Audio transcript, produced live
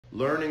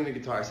learning the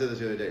guitar, I said this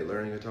the other day,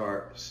 learning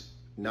guitar is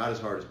not as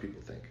hard as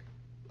people think.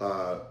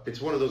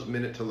 It's one of those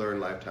minute to learn,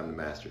 lifetime to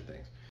master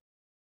things.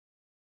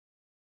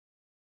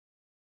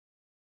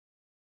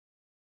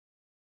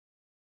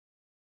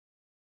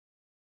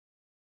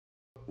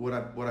 What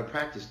I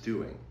practice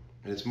doing,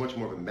 and it's much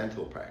more of a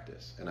mental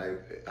practice, and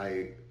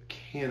I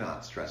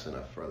cannot stress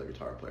enough for other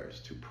guitar players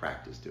to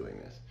practice doing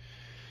this,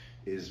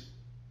 is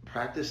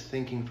practice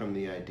thinking from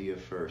the idea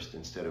first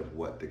instead of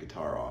what the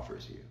guitar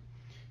offers you.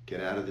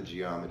 Get out of the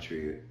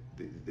geometry.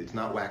 It's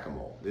not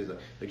whack-a-mole.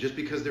 Like just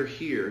because they're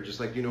here,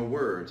 just like you know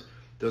words,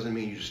 doesn't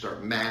mean you just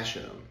start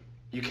mashing them.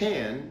 You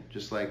can,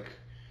 just like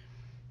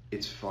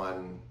it's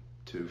fun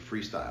to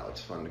freestyle.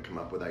 It's fun to come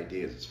up with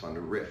ideas. It's fun to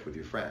riff with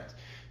your friends.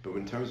 But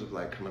in terms of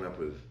like coming up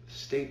with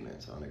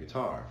statements on a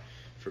guitar,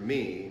 for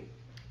me,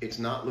 it's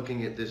not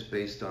looking at this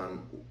based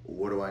on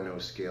what do I know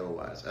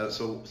scale-wise.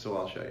 So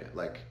I'll show you.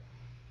 Like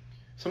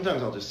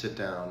sometimes I'll just sit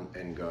down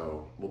and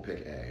go, we'll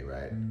pick A,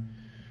 right?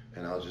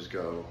 And I'll just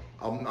go,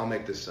 I'll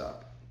make this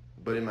up.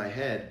 But in my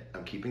head,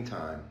 I'm keeping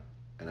time,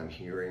 and I'm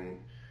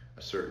hearing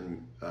a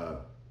certain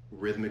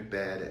rhythmic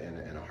bed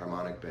and a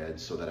harmonic bed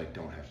so that I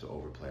don't have to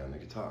overplay on the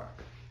guitar.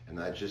 And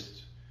I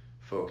just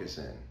focus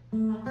in.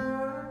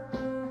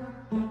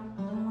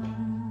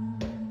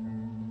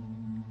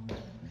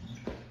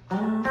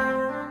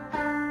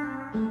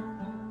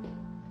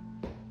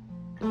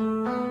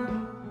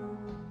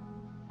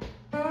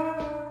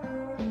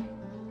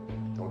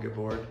 Don't get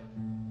bored.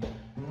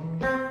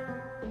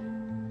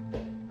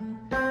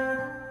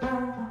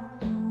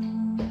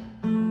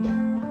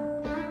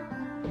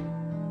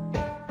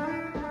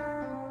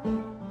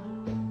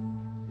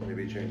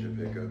 Maybe change the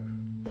pickup.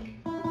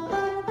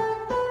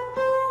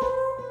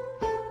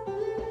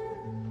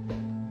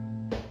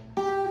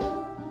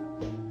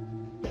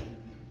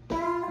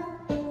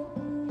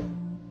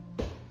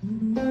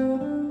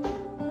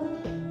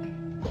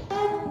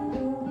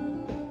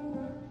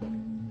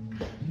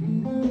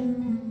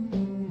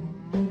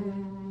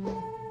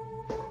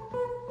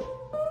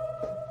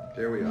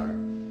 There we are.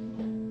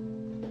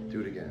 Do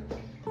it again.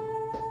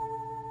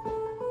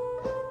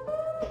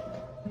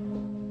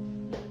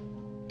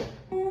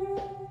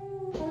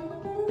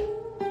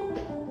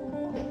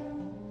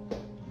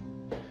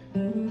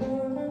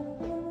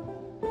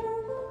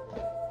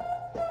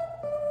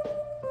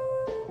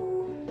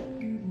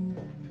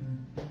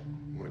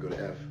 I'm gonna go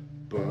to F.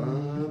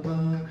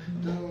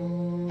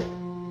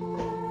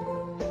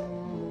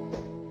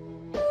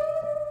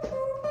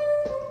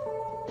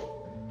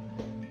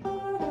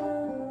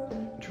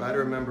 Try to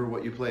remember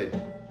what you played.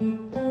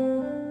 And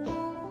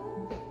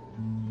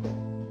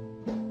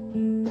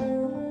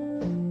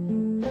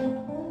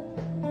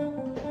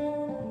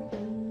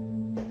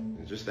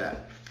just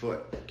that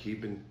foot,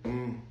 keeping,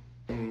 and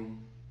you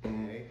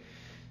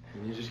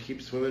just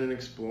keep swimming and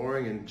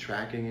exploring and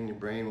tracking in your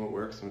brain what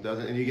works and what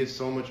doesn't, and you get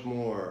so much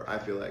more, I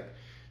feel like,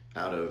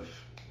 out of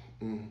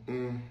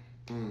and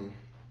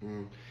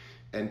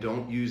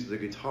don't use the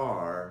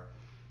guitar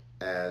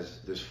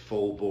as this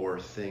full bore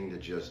thing to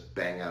just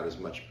bang out as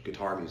much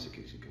guitar music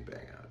as you can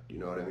bang out. You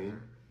know what I mean?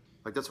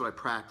 Like that's what I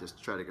practice to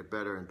try to get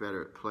better and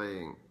better at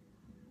playing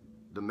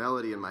the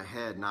melody in my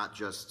head, not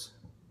just,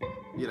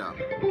 you know.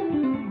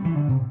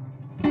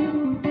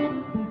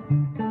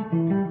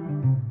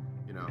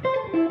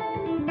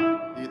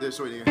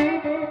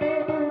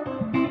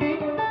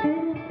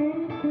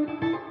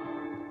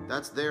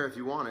 That's there if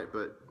you want it,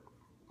 but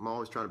I'm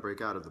always trying to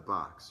break out of the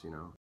box, you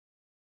know.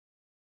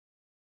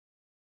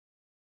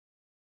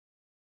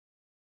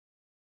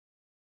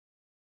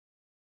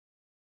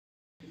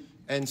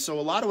 And so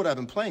a lot of what I've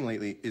been playing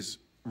lately is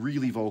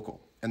really vocal.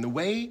 And the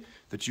way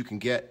that you can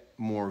get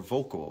more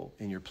vocal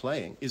in your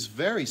playing is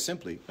very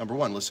simply, number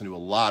one, listen to a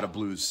lot of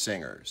blues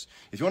singers.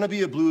 If you want to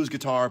be a blues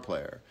guitar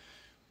player,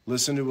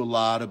 listen to a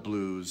lot of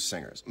blues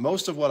singers.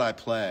 Most of what I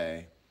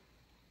play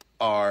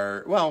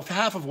are, well,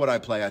 half of what I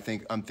play,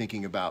 I'm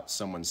thinking about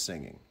someone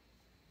singing.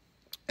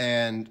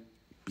 And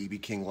B.B.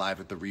 King live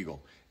at the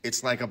Regal.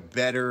 It's like a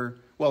better,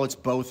 well, it's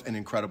both an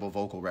incredible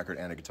vocal record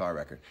and a guitar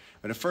record.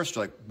 But at first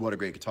you're like, what a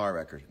great guitar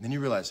record. And then you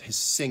realize his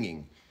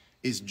singing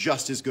is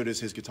just as good as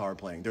his guitar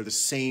playing. They're the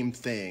same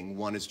thing.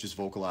 One is just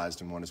vocalized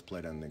and one is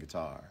played on the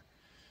guitar.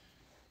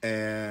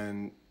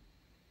 And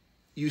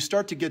you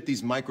start to get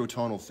these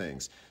microtonal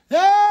things.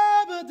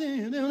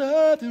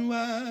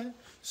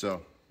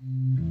 So,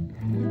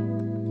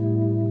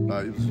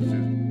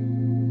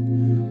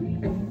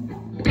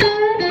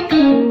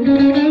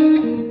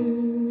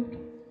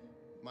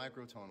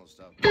 microtonal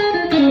stuff.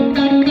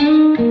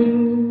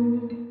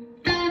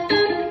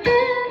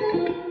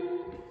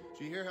 Do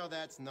you hear how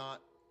that's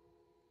not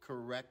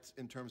correct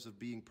in terms of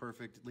being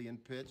perfectly in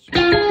pitch?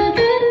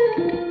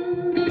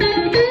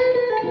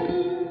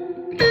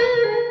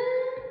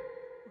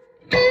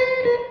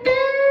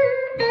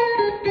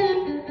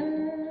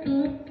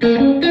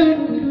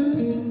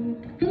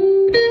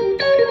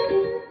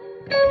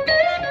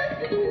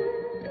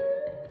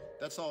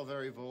 That's all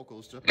very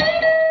vocal stuff.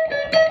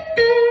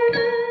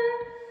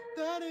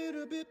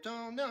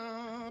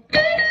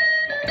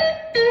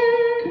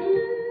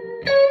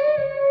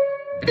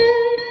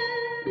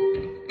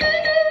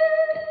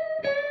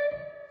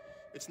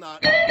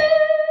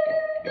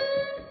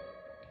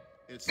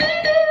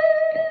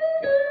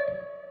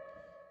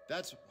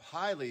 that's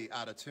highly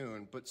out of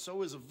tune, but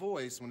so is a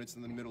voice when it's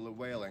in the middle of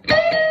wailing.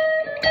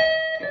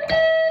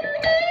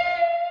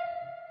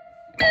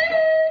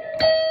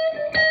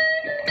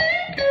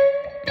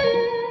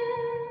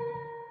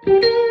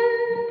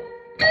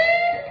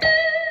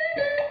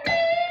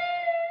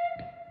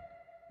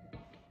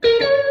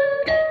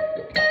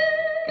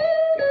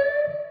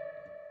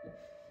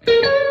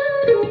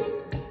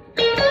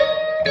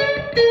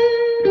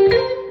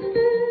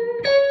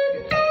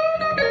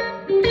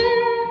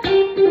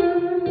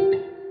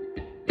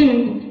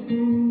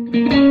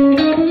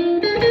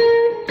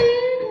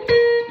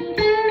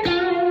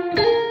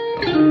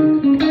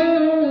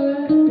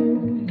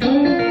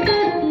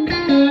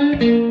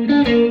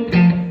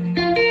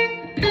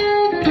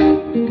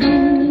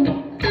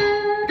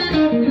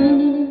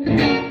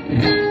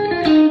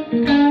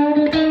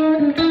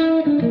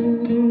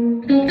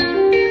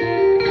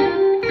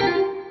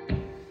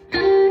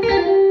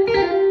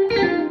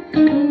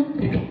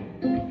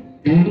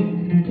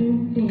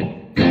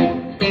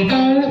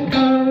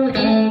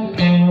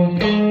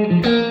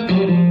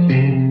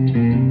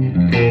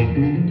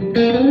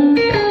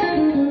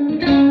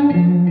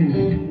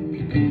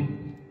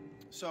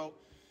 So,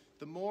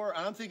 the more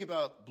I'm thinking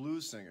about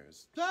blues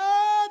singers.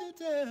 I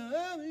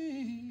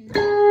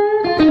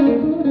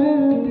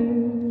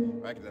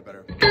can do that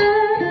better.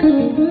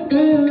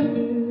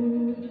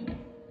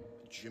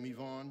 Jimmy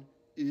Vaughn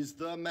is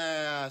the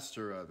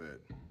master of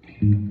it.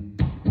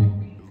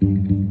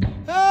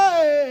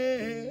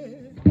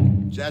 Hey,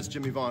 that's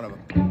Jimmy Vaughn of him.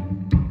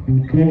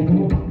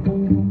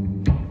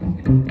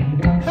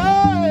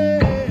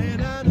 Hey,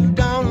 down,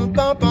 down,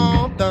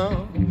 down,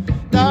 down,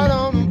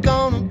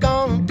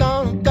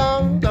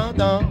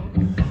 down.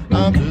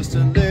 I'm just a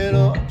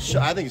little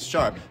I think it's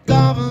sharp.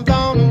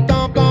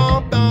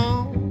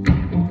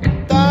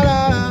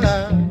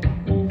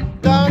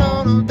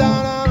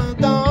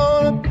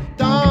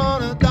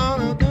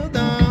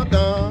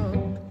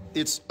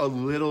 It's a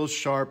little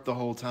sharp the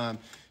whole time,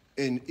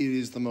 and it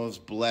is the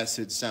most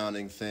blessed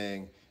sounding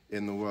thing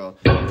in the world.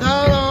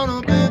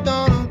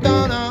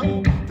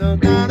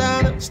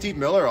 Steve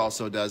Miller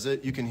also does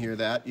it. You can hear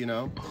that, you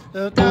know.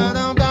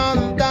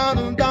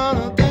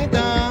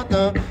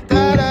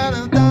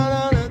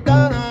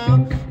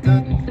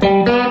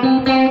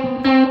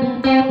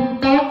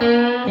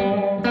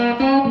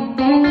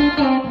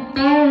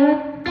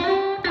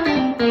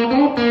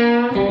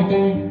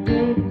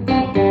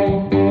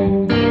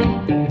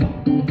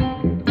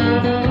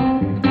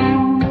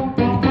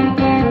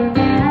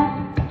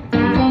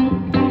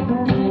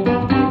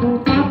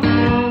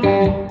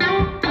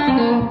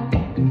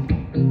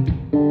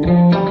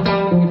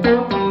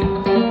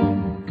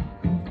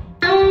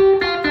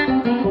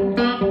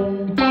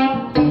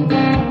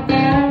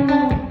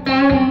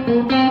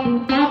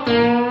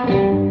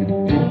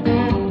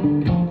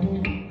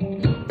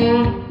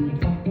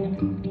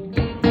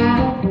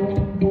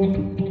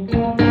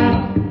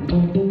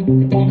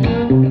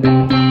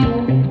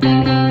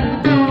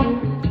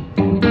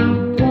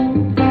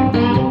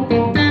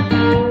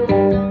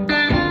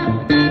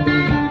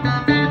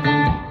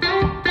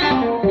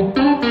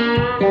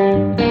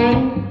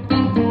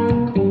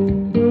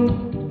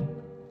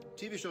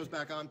 TV show's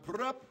back on.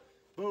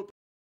 Boop.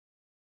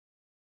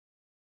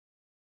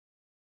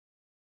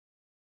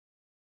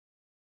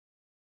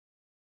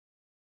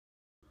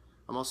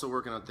 I'm also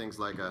working on things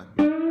like a...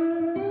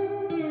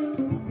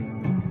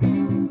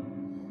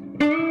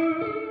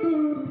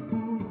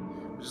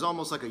 which is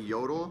almost like a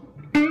yodel.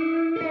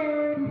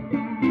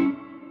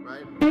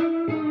 Right?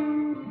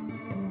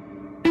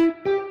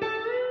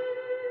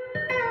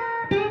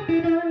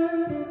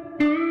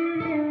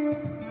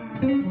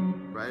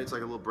 Right? It's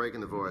like a little break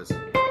in the voice.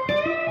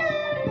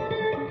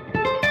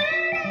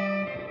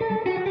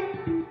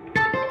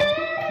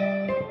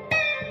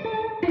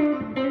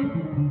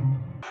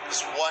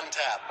 Just one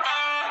tap.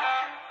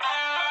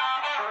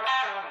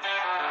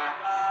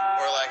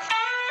 Or like...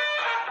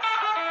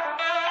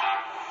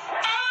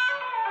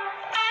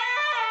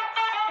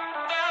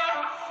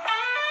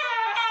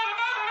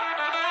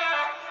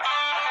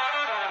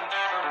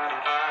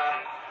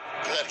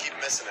 you gotta keep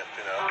missing it,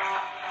 you know?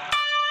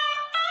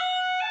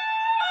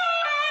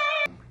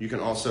 You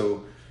can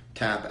also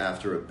tap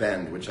after a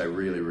bend, which I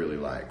really, really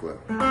like.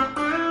 Look.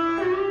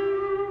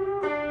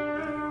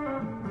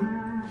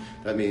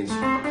 That means...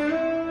 now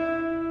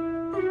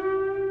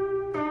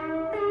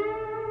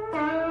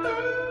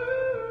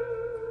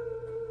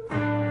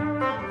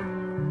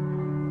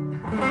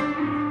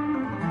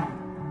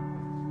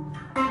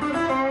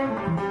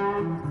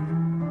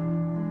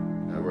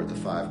we're at the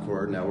 5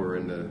 chord, now we're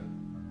in the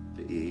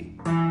E.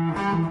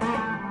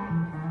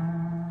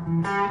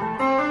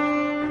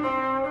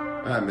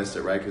 I missed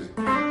it, right? Because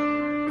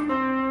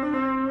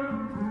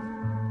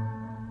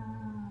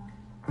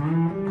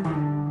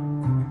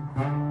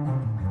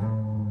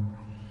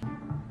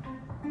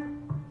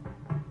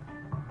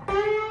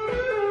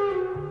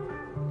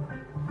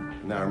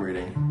now I'm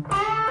reading.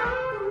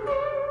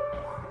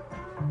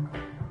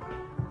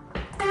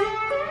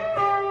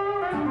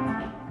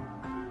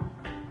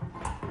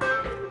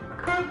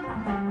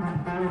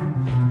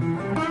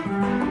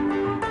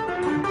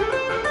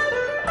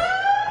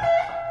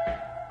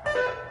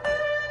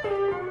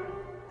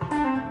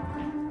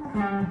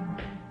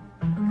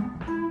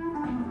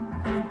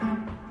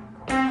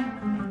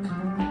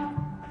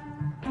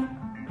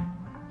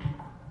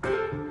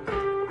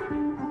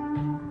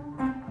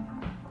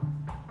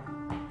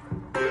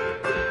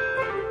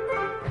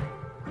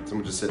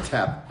 Someone just said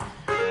tap.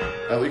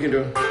 We can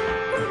do,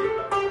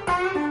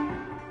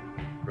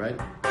 right?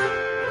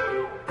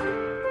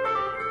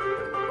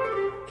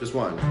 Just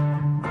one.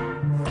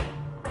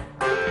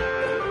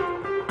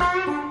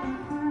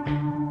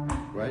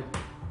 Right?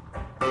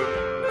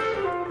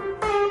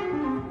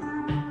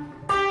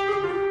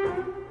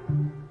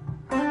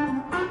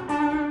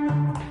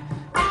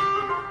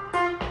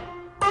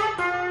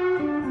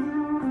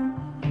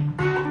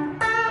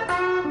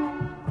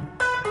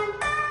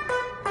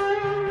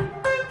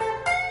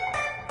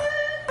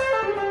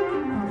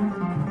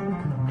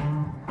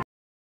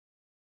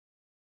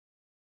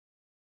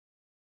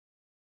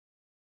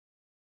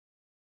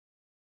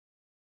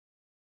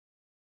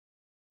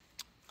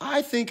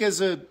 I think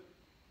as a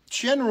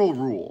general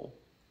rule,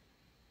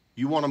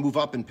 you want to move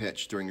up in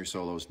pitch during your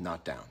solos,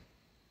 not down.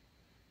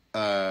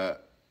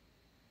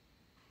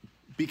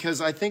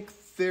 Because I think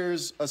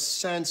there's a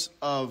sense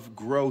of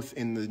growth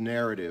in the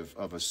narrative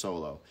of a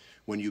solo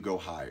when you go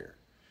higher.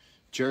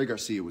 Jerry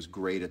Garcia was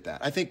great at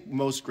that. I think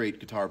most great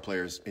guitar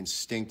players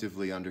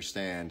instinctively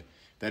understand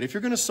that if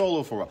you're going to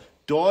solo for a while,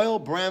 Doyle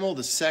Bramall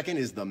II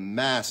is the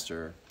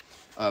master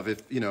of,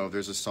 if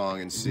there's a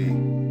song in C.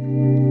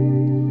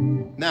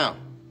 Now,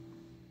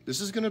 this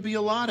is going to be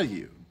a lot of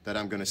you that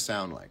I'm going to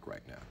sound like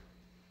right now.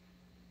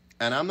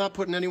 And I'm not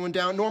putting anyone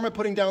down, nor am I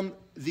putting down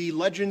the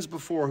legends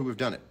before who have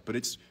done it. But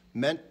it's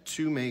meant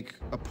to make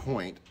a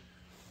point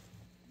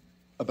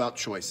about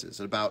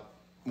choices, about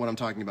what I'm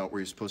talking about,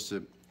 where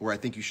I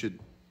think you should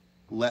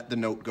let the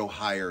note go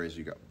higher as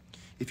you go.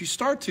 If you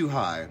start too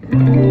high,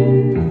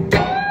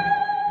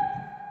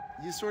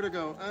 you sort of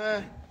go,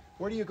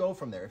 where do you go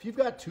from there? If you've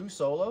got two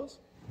solos,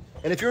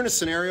 and if you're in a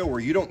scenario where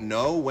you don't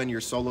know when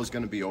your solo is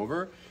going to be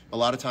over, a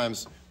lot of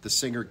times the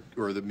singer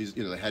or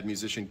the head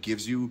musician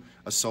gives you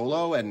a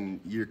solo and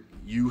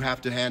you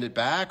have to hand it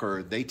back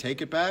or they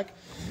take it back.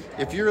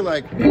 If you're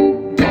like,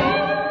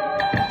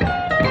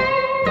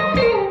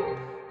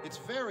 it's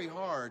very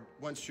hard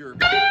once you're.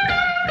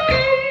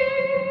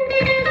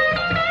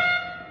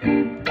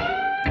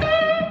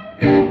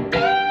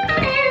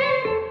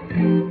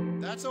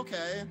 That's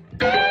okay.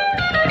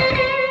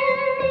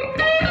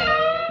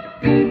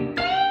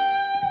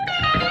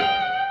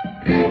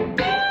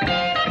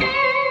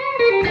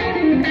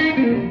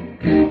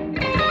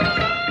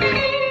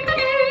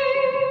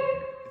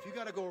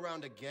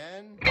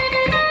 Again,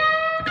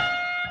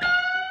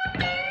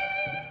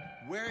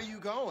 where are you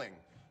going?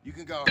 You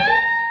can go,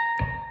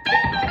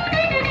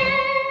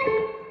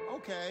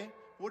 okay,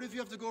 what if you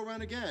have to go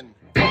around again?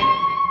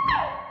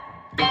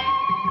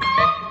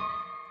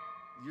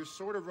 You're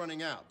sort of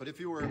running out, but if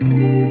you were,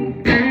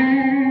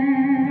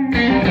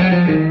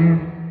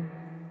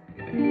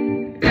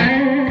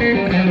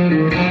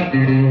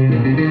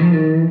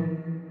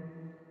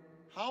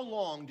 how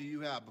long do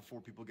you have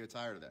before people get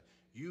tired of that?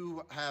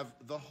 You have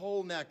the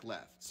whole neck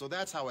left. So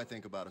that's how I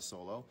think about a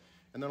solo.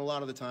 And then a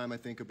lot of the time I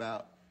think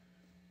about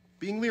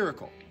being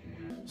lyrical.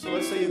 So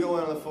let's say you go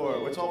out on the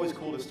floor. It's always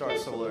cool to start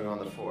soloing on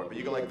the floor, but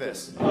you go like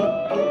this.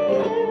 Right?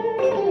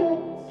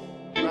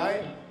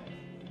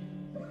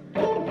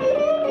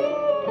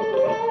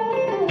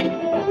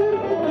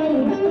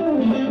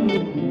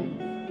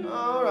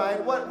 All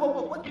right,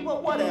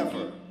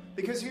 whatever.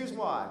 Because here's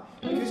why.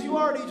 Because you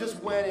already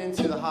just went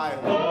into the high.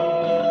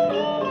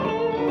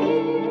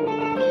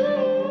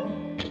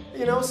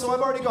 So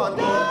I've already gone,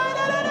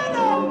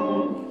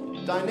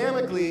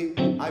 Dynamically,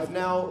 I've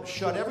now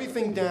shut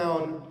everything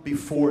down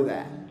before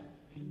that.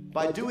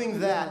 By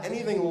doing that,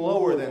 anything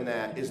lower than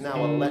that is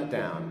now a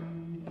letdown.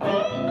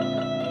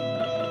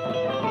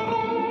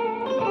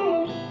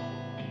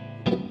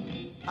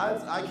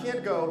 I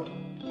can't go,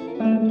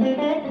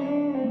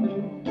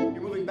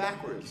 you're moving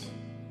backwards.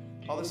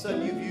 All of a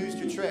sudden, you've used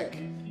your trick.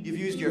 You've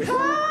used your, if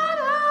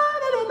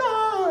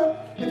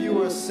you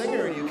were a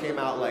singer and you came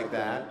out like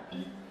that,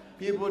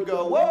 people would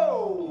go,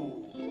 whoa!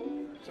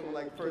 Someone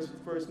like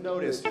first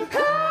notice. And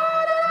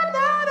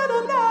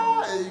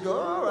you go,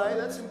 all right,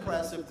 that's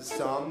impressive to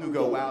some who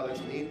go, wow,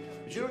 that's neat.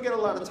 But you don't get a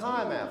lot of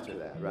time after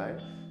that, right?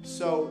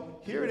 So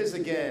here it is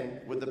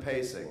again with the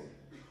pacing.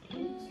 So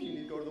you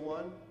need to go to the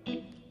one.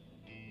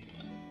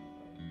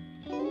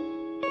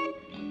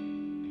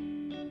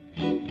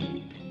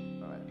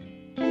 All right.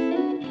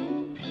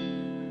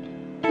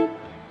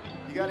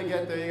 You gotta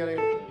get there, you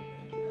gotta.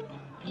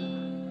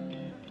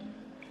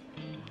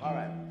 All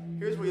right,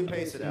 here's where you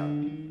pace it out.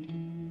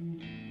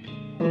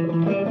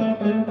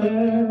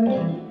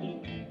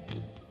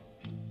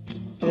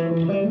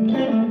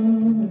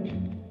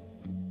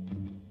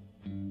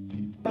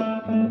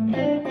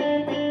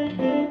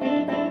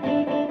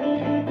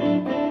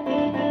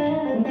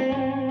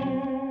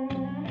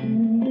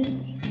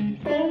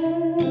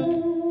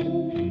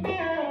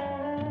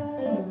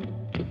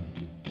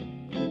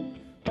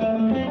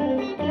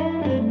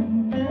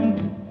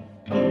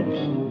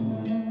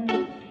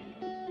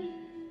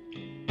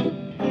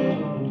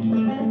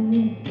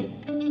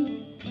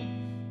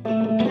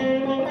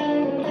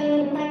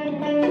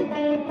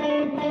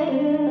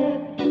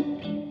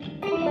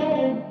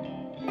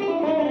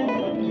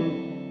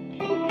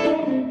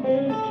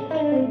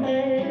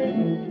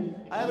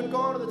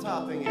 the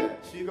top thing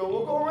yet. So you go,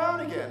 we'll go around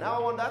again.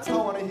 Now that's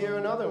how I want to hear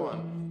another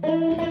one.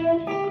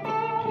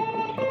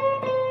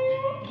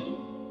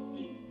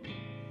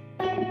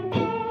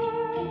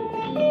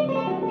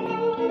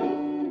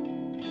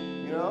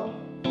 You know?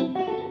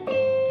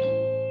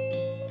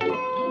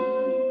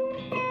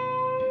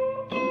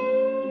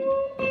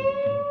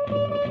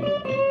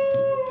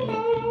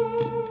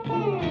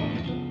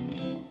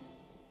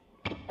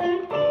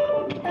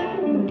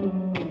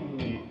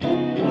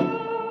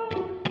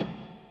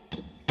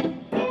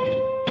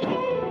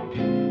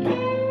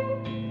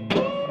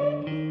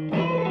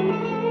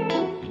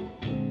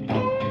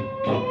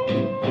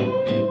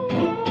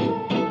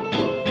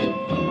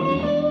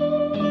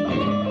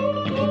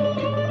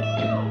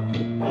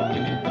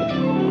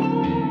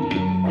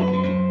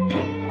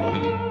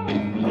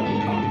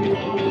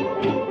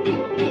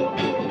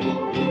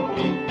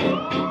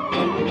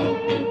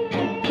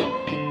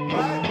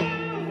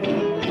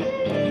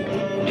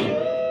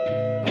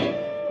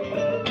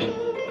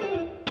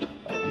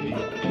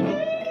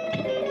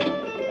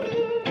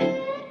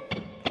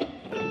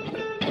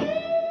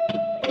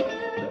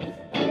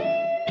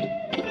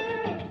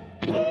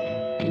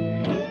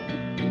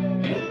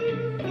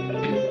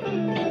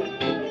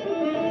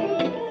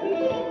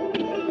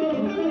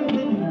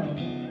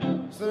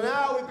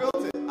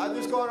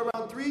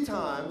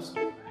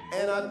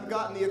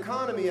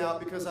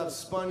 Because I've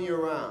spun you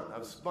around.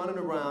 I've spun it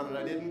around and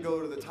I didn't go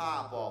to the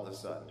top all of a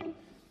sudden.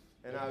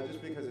 And now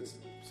just because it's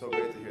so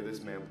great to hear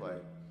this man play.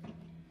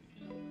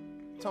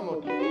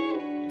 Tomo,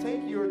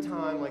 take your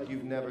time like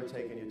you've never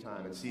taken your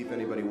time and see if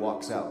anybody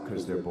walks out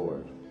because they're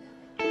bored.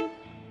 They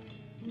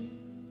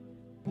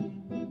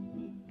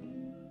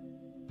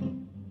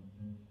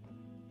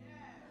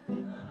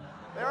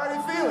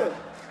already feel it.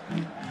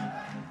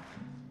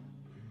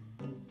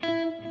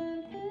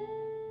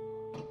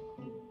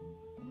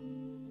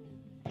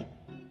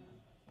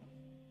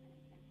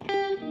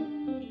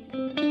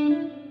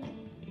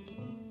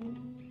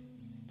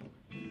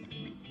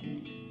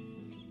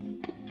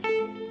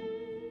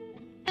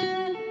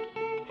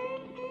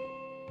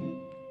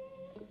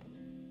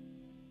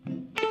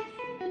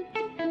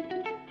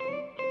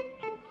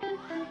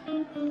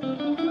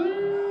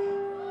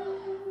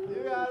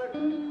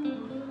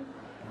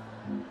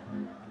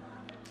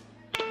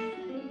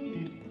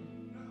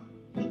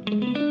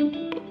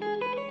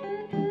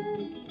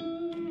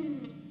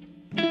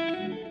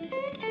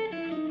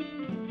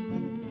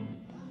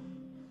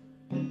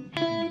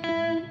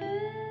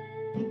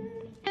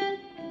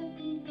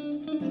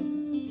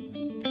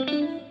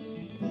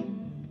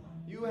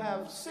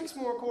 have 6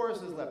 more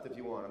choruses left if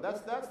you want them.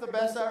 That's the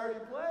best I already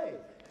played.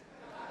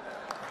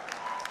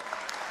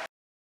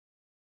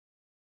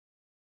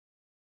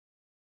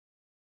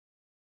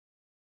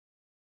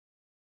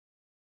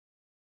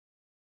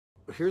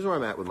 Here's where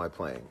I'm at with my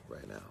playing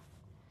right now.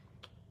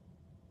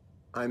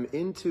 I'm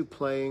into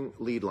playing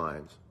lead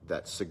lines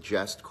that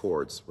suggest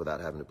chords without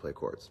having to play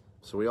chords.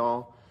 So we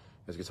all,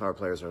 as guitar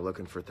players, are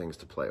looking for things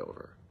to play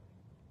over.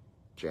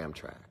 Jam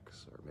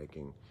tracks, or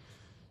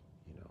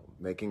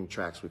making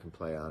tracks we can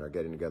play on, or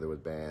getting together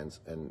with bands.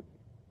 And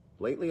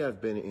lately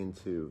I've been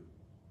into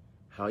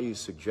how you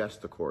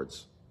suggest the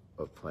chords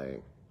of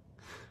playing.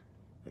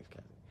 Thanks,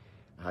 Kathy.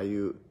 How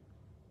you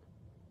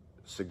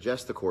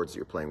suggest the chords that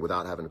you're playing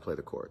without having to play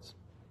the chords.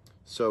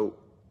 So,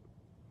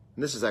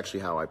 and this is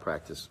actually how I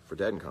practice for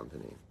Dead &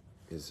 Company,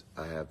 is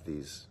I have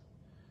these,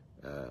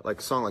 like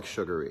a song like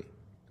Sugary.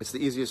 It's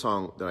the easiest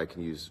song that I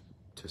can use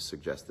to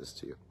suggest this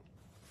to you.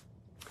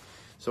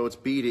 So it's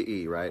B to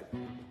E, right?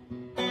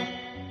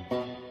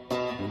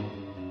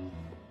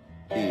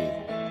 E,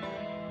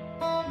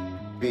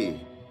 B,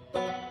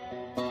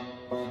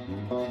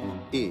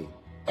 E.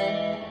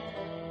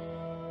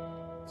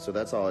 So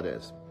that's all it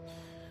is.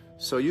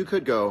 So you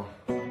could go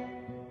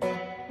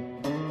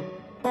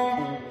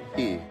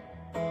E.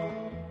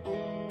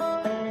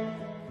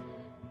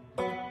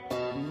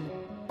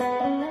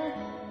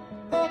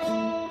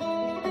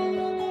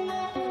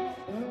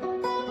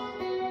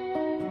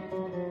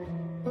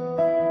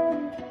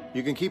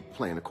 You can keep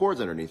playing the chords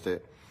underneath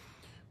it,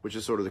 which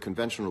is sort of the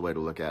conventional way to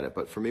look at it.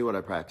 But for me, what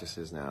I practice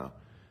is now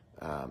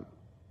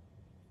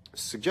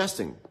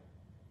suggesting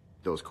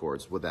those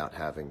chords without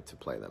having to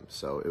play them.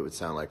 So it would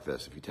sound like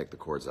this if you take the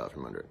chords out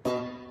from under it.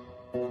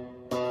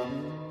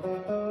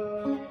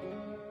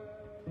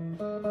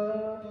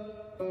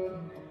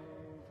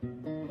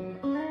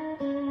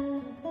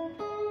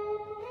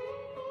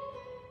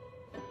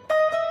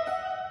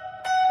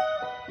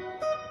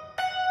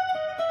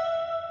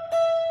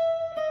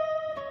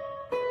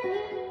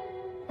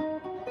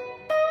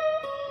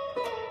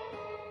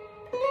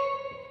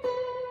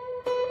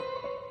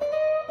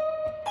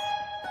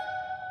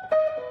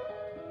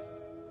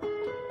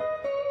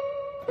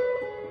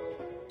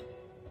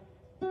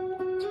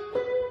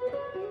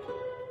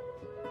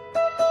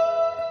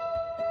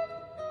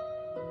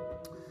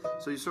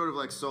 So you're sort of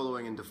like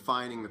soloing and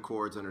defining the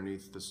chords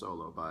underneath the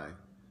solo by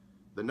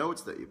the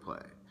notes that you play.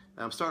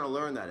 And I'm starting to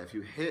learn that if you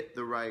hit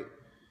the right,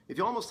 if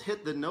you almost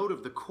hit the note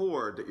of the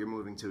chord that you're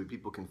moving to,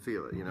 people can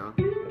feel it, you know?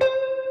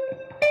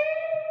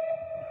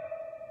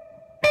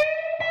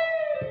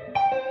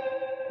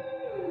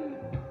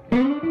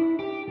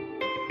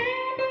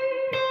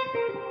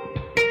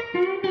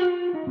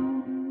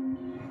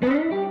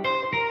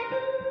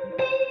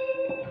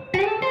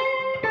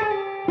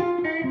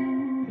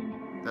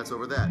 That's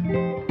over that.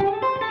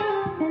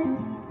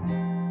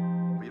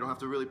 But you don't have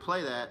to really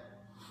play that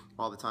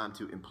all the time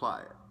to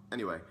imply it.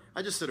 Anyway,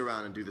 I just sit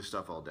around and do this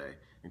stuff all day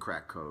and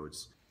crack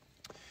codes.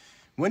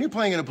 When you're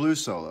playing in a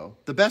blues solo,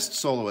 the best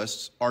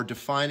soloists are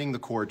defining the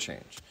chord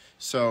change.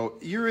 So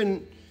you're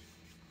in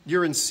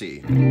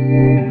C.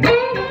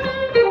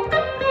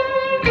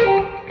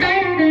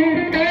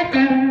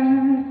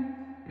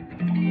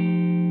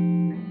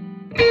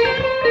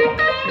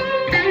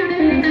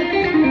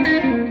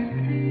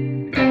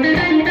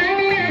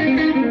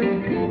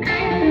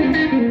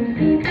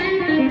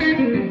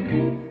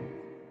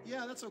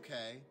 Yeah, that's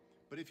okay.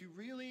 But if you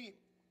really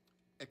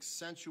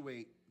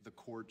accentuate the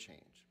chord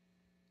change,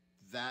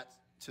 that,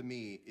 to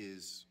me,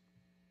 is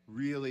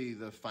really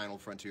the final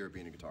frontier of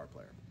being a guitar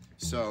player.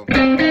 So...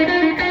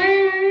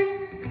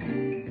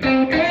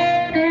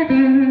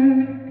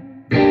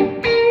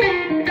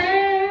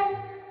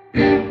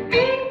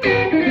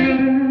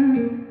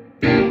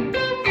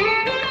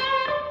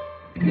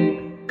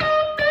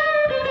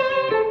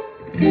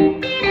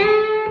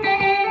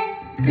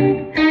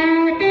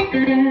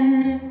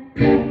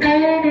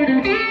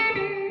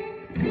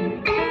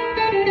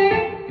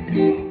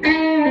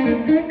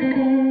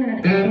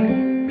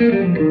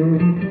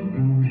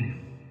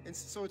 And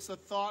so it's the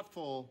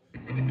thoughtful.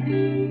 If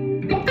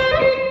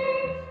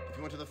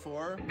you went to the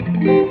 4.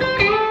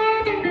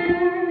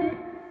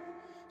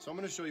 So I'm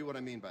going to show you what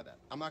I mean by that.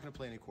 I'm not going to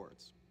play any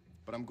chords,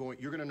 but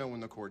you're going to know when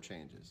the chord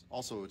changes.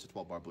 Also, it's a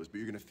 12-bar blues, but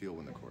you're going to feel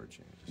when the chord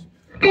changes.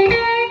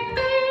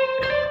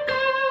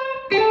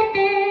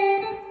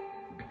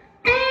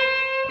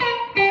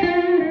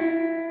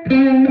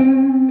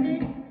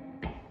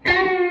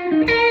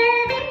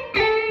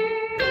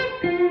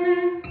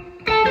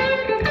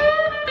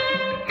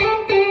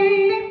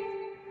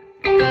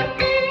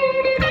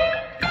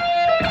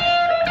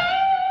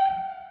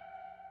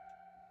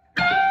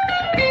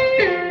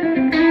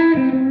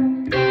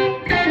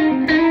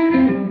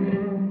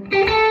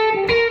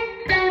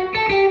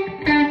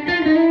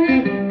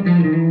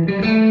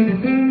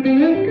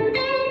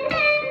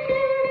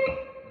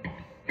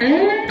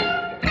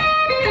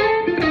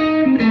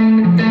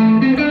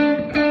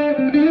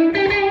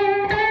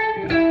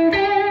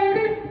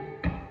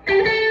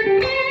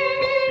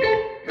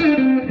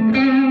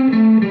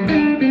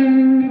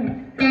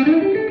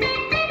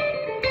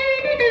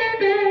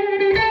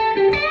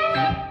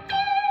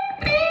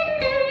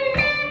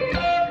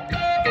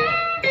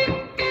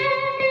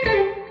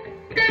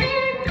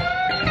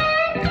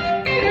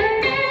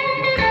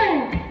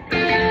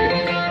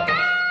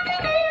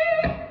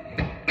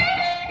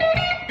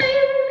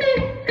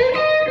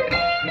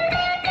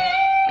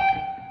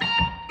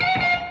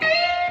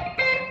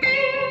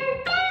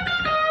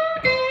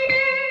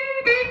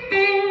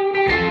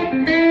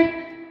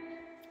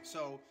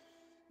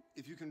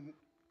 If you can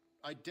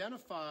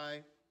identify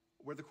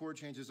where the chord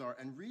changes are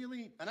and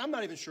really, and I'm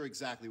not even sure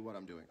exactly what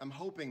I'm doing. I'm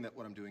hoping that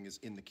what I'm doing is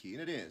in the key,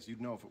 and it is.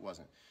 You'd know if it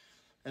wasn't.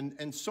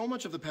 And so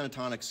much of the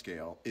pentatonic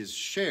scale is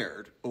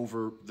shared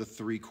over the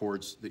 3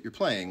 chords that you're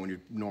playing when you're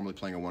normally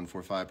playing a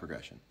 1-4-5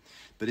 progression.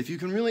 But if you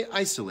can really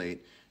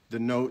isolate the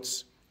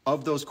notes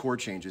of those chord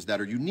changes that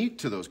are unique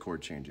to those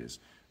chord changes,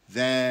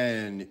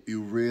 then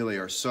you really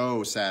are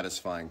so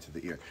satisfying to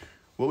the ear.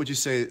 What would you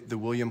say the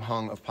William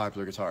Hung of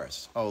popular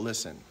guitarists? Oh,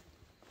 listen,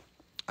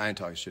 I ain't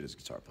talking shit as a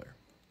guitar player.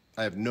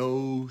 I have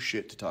no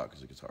shit to talk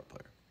as a guitar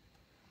player.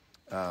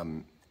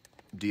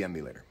 DM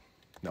me later.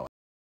 No.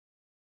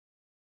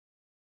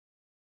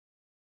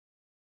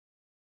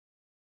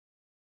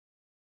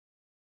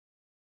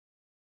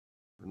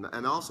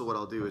 And also what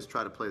I'll do is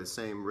try to play the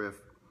same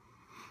riff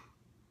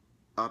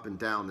up and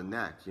down the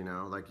neck, you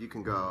know? Like you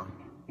can go,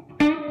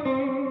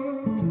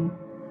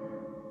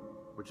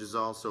 which is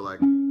also like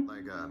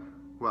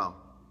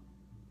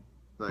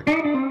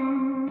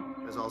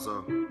there's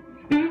also,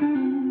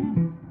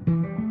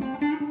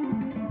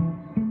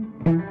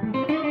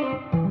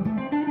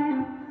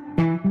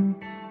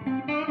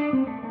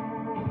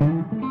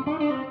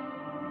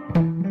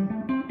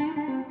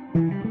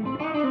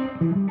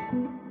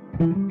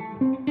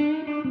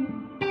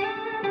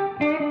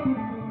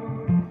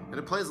 and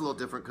it plays a little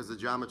different because the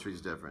geometry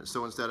is different.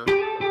 So instead of,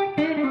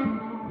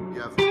 you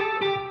have,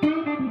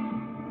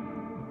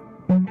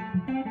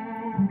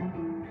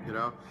 you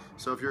know,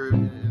 so if you're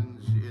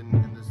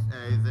in this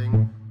A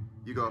thing,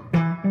 you go,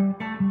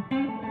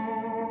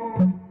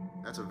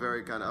 that's a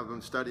very kind of, I've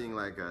been studying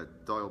like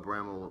Doyle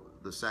Bramall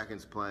the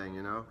Second's playing,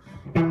 you know.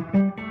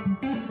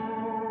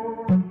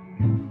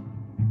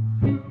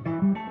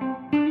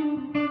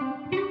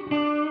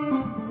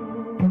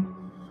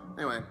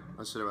 Anyway,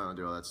 I sit around and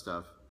do all that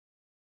stuff.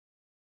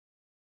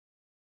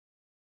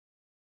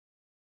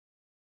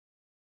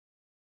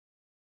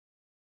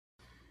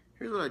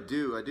 Here's what I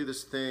do. I do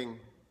this thing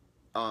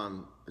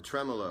on the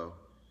tremolo.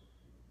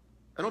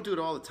 I don't do it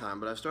all the time,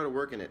 but I started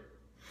working it.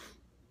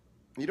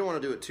 You don't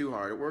want to do it too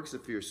hard. It works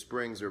if your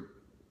springs are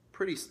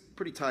pretty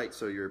tight,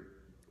 so your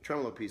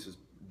tremolo piece is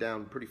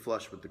down pretty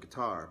flush with the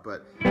guitar.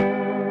 But if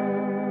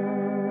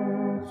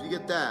you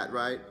get that,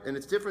 right, and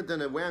it's different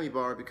than a whammy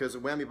bar because a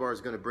whammy bar is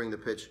going to bring the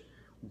pitch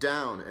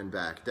down and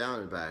back, down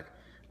and back.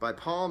 By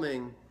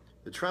palming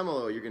the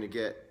tremolo, you're going to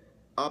get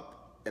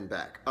up and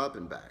back,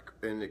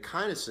 and it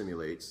kind of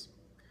simulates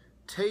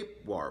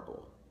tape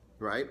warble,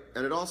 right?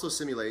 And it also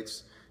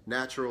simulates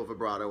natural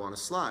vibrato on a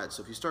slide.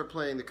 So if you start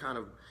playing the kind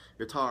of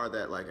guitar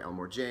that like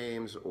Elmore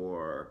James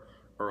or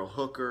Earl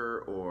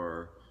Hooker,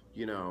 or,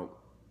 you know,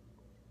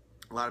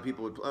 a lot of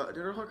people would did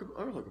Earl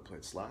Hooker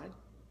play slide?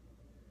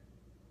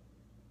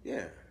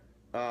 Yeah.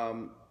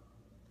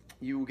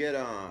 You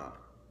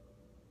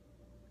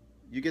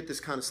get this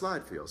kind of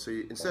slide feel. So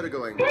instead of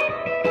going, you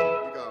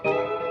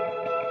go.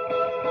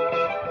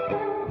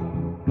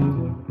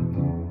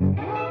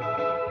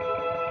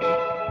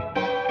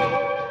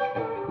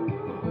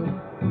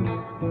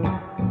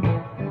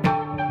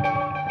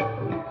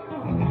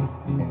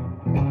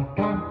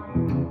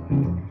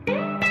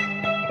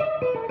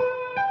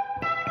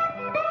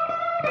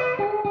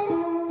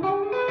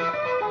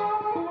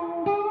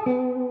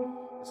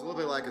 It's a little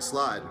bit like a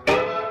slide.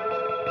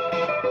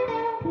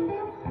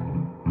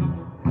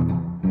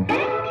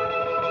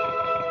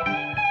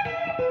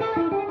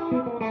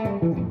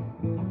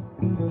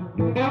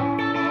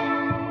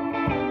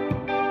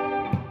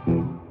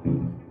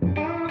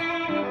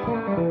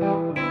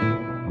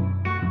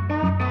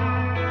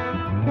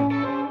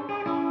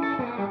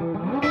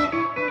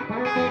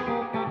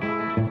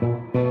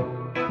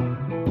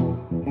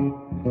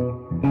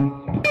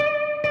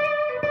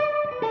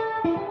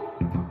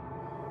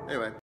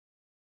 Anyway.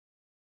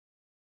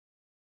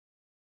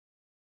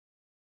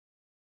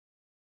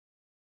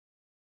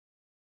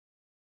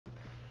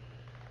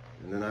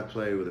 And then I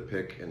play with a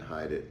pick and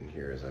hide it in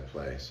here as I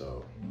play,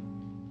 so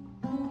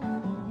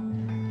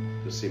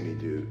you'll see me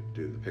do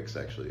the picks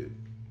actually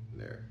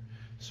there.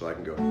 So I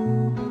can go.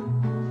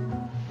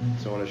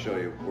 So I want to show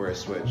you where I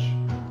switch.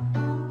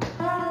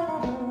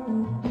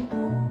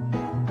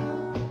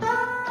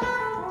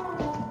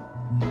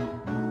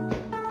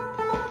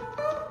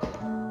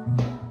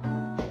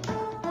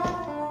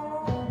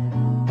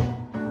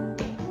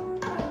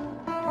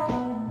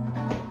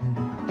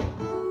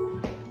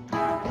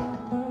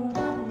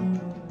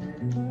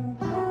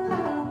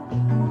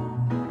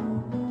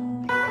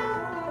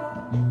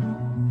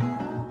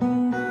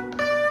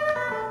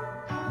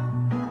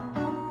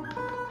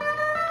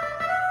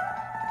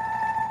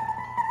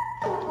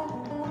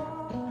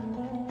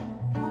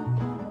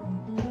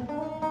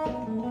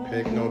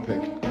 Pick, no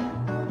pick,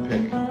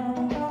 pick,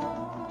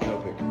 no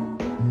pick,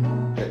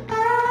 pick,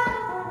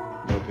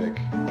 no pick.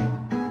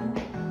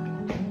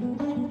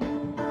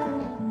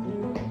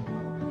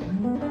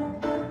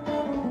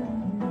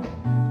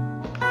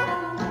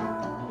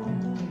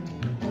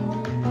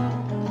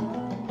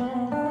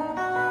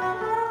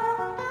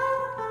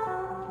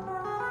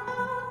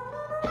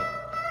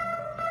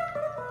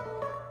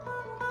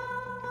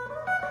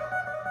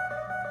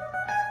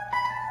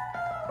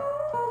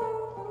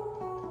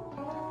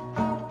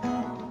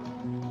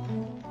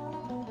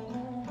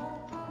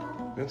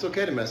 It's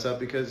okay to mess up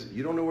because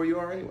you don't know where you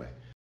are anyway.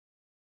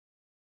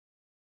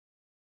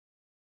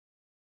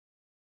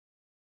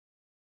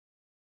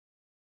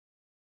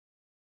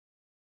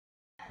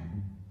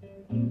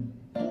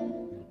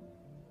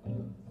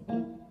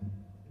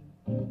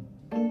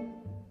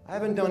 I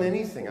haven't done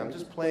anything. I'm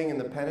just playing in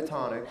the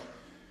pentatonic.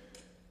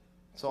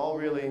 It's all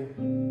really,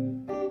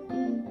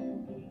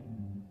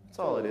 that's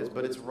all it is.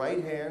 But it's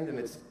right hand and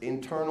it's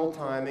internal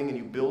timing, and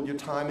you build your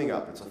timing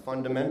up. It's a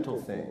fundamental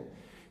thing.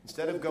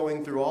 Instead of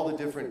going through all the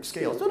different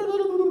scales, I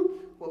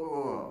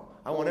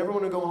want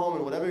everyone to go home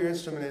and whatever your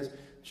instrument is,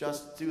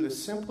 just do the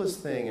simplest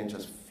thing and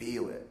just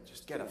feel it.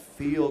 Just get a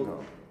feel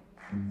going.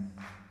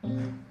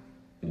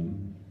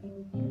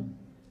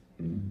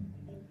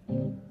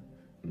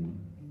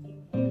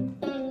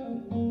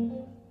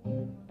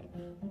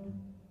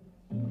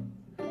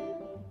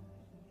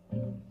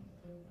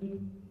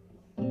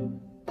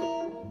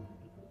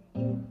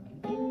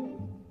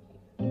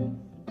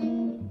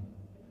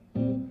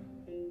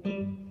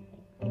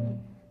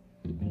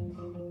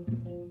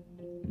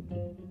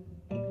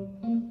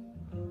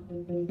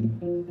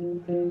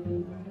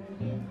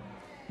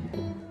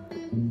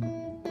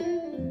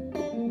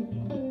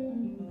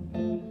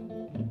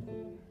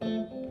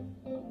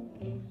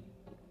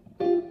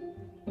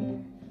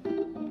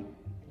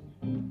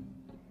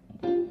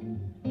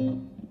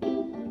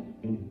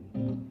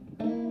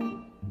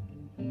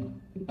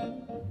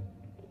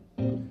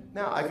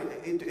 Now,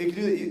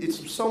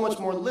 it's so much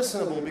more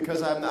listenable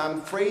because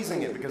I'm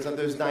phrasing it, because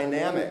there's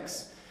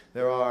dynamics.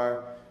 There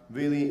are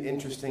really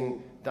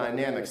interesting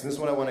dynamics. And this is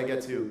what I want to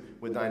get to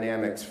with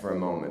dynamics for a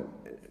moment.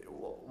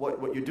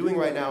 What you're doing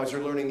right now is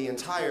you're learning the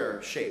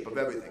entire shape of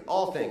everything.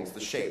 All things, the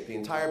shape, the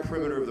entire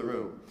perimeter of the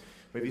room.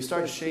 But if you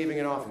start shaving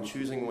it off and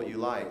choosing what you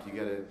like,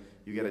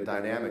 you get a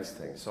dynamics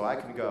thing. So I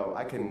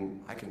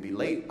can be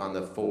late on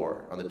the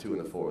 4, on the 2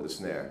 and the 4 with the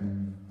snare.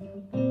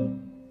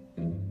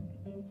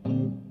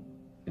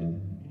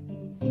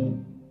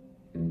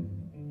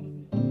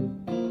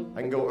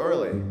 I can go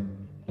early.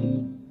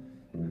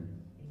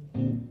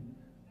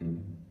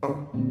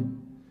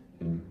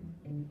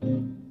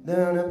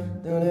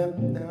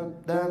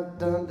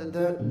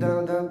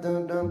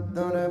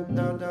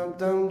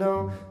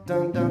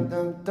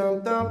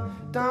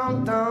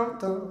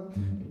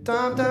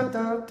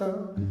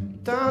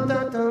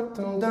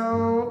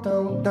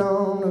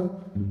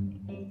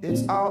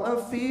 It's all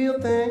a feel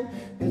thing.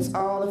 It's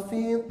all a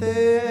feel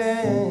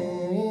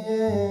thing.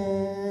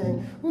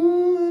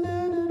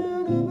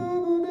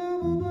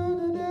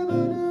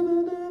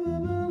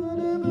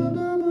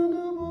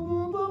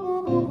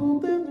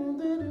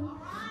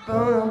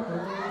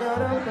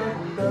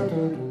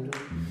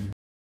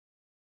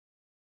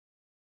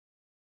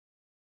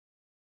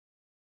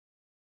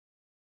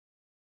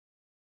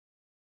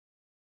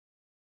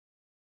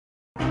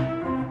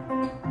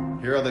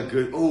 Hear how that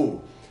good,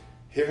 oh,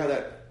 hear how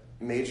that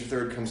major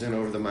third comes in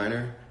over the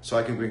minor? So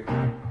I can be,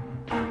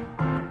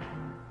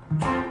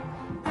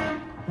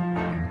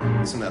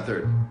 listen to that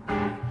third.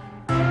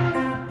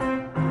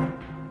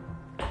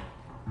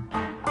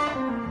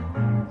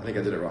 I think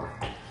I did it wrong.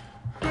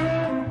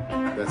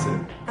 That's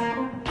it.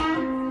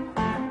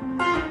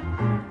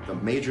 The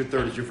major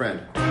third is your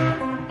friend.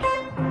 I'm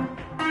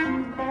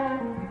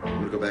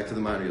gonna go back to the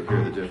minor, you'll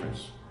hear the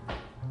difference.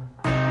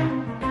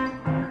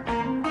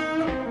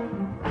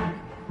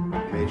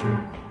 Major.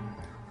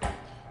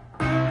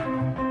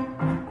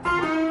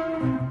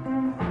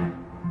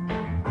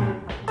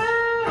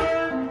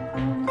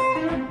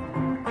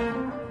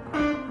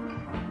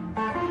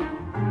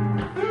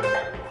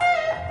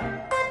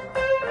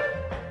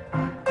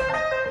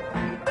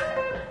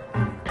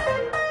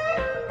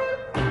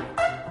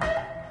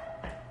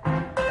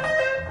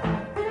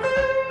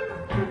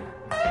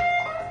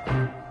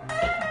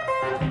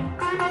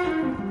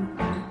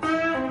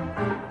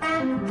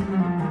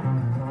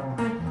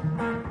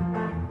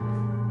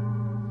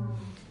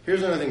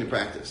 Here's another thing to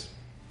practice.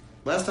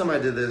 Last time I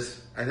did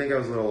this, I think I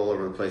was a little all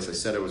over the place. I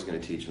said I was going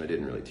to teach, and I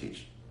didn't really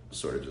teach.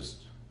 Sort of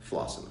just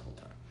flossing the whole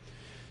time.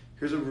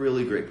 Here's a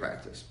really great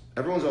practice.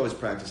 Everyone's always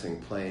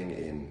practicing playing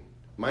in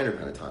minor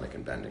pentatonic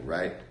and bending,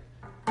 right?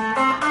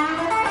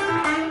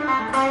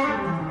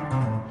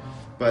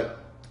 But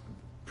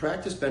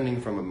practice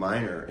bending from a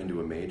minor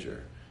into a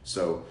major.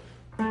 So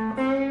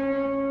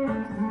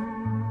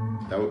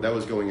that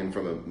was going in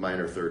from a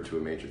minor third to a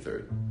major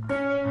third.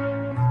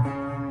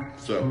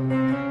 So,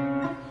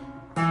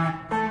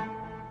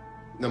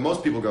 now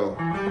most people go,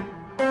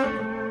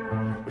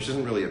 which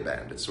isn't really a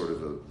bend, it's sort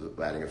of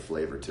adding a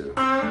flavor to,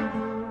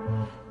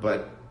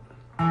 but,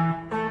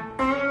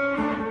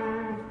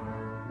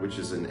 which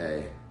is an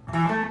A,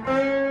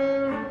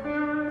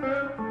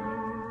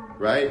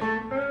 right?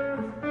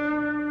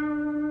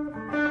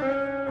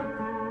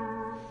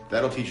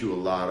 That'll teach you a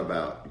lot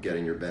about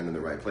getting your bend in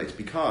the right place,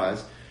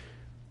 because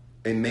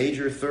a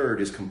major third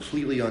is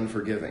completely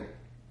unforgiving.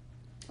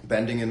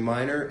 Bending in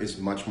minor is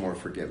much more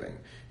forgiving.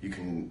 You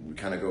can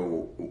kind of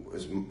go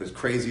as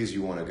crazy as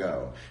you want to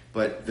go,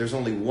 but there's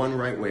only one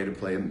right way to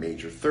play a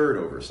major third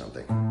over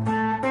something.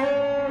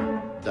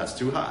 That's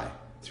too high,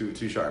 too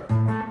sharp.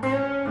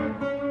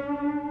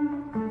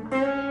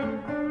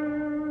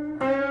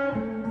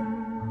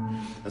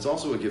 That's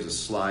also what gives a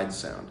slide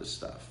sound to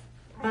stuff.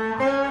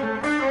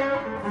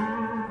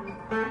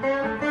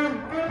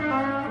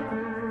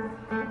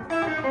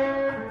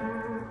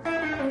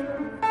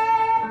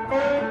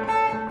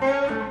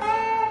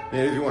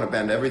 And if you want to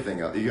bend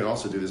everything up, you can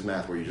also do this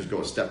math where you just go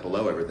a step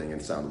below everything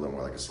and sound a little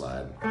more like a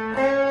slide.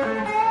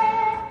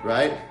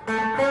 Right?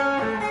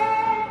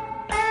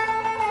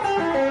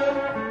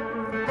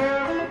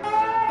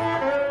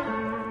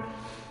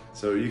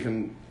 So you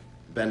can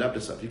bend up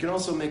to stuff. You can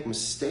also make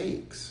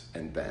mistakes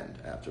and bend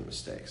after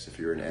mistakes. If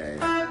you're an A,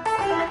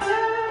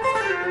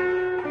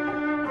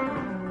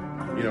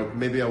 you know,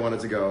 maybe I wanted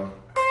to go,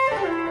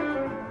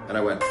 and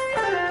I went.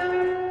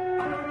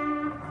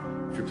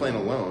 If you're playing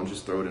alone,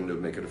 just throw it into,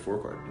 make it a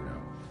 4-chord, you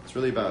know. It's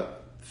really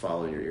about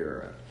following your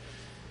ear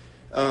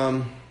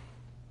around.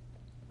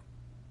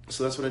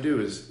 So that's what I do,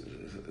 is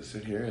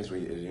sit here as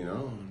you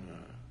know,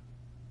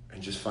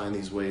 and just find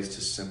these ways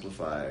to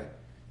simplify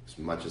as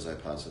much as I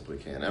possibly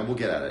can. And we'll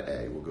get out of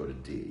A, we'll go to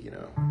D, you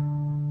know.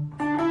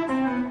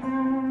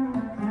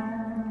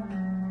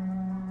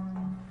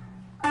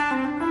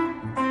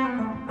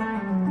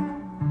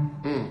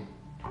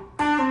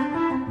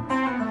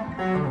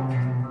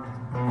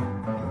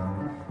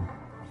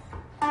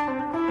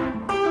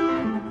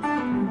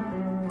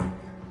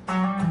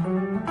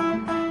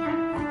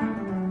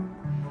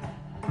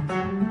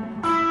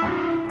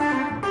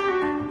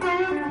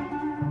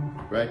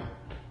 Right?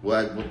 We'll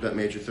add that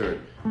major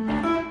third.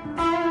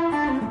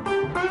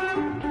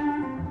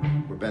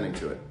 We're bending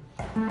to it.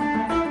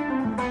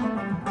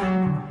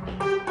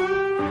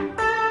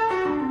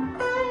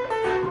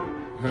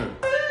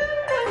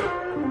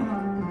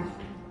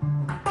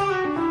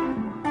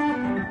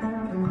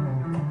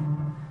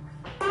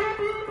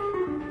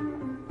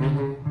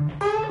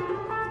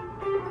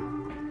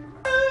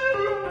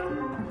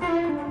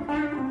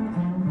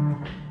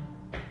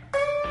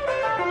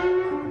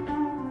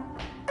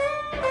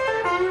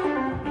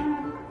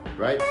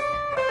 Right?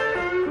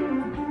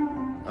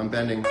 I'm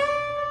bending.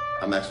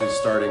 I'm actually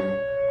starting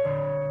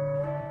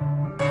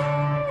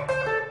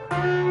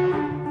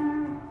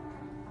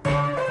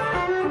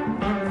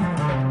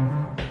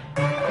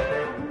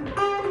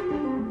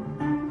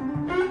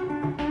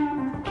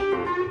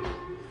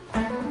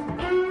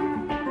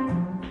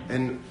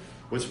And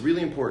what's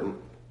really important,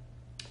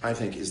 I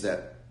think, is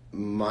that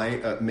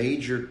my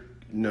major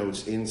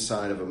notes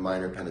inside of a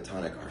minor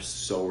pentatonic are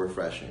so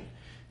refreshing.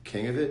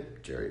 King of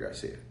it, Jerry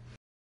Garcia.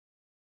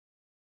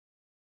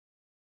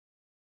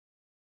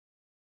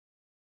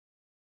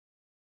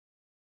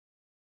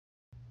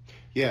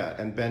 Yeah,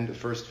 and bend, the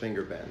first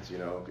finger bends, you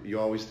know. You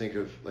always think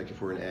of, like, if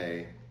we're in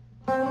A.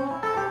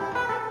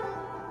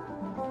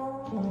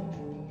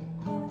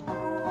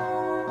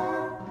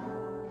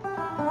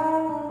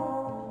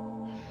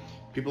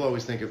 People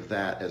always think of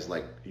that as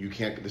like, you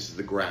can't, this is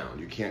the ground,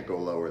 you can't go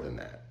lower than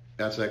that.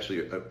 That's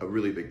actually a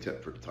really big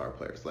tip for guitar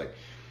players. Like,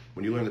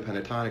 when you learn the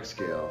pentatonic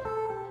scale,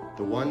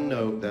 the one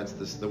note that's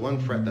this, the one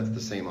fret that's the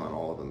same on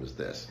all of them is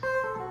this.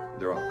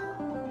 They're all.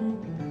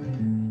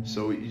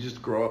 So you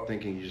just grow up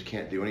thinking you just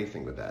can't do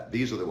anything with that.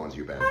 These are the ones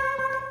you bend.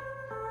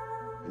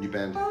 And you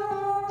bend,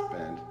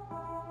 bend.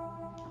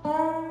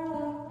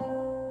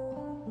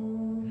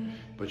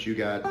 But you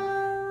got,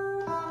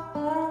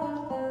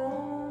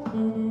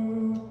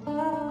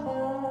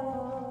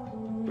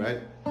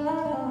 right?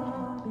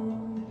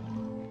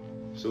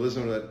 So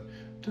listen to that.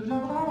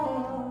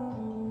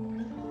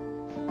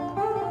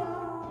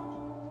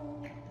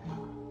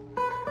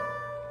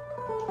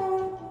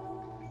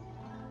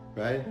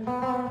 Right?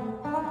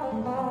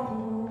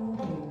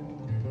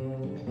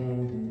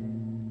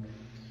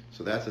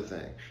 So that's the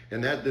thing.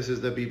 And that, this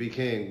is the B.B.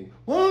 King.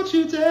 Won't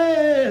you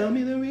tell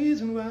me the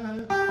reason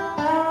why?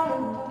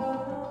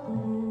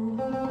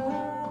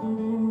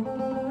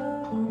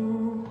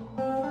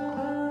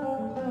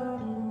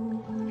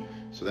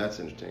 So that's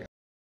interesting.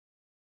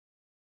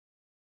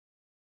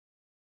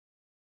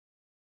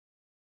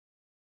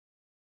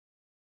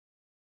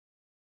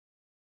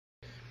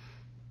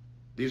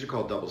 These are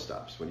called double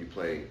stops when you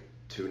play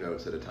two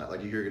notes at a time.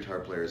 Like you hear guitar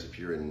players, if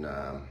you're in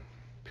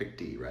pick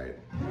D, right?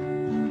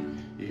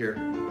 You hear?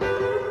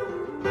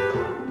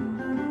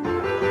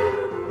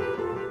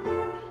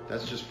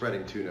 That's just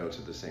fretting two notes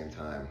at the same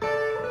time.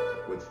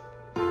 With,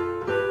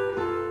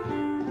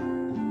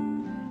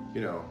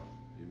 you know,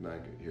 you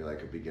might hear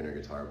like a beginner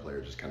guitar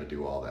player just kind of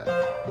do all that.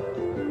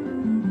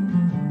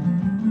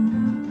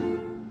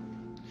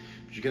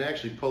 But you can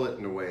actually pull it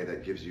in a way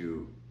that gives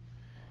you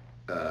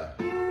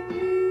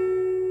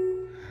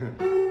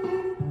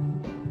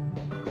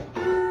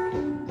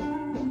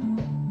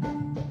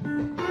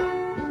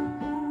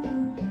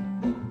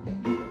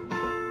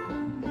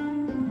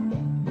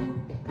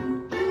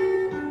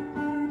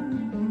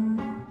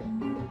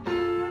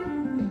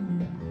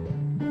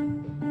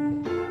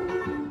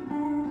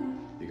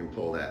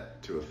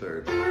to a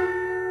third.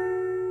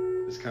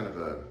 It's kind of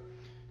a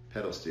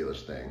pedal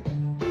steelish thing.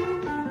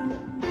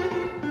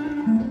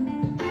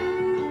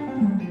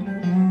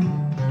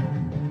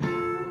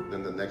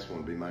 Then the next one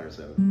would be minor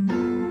 7.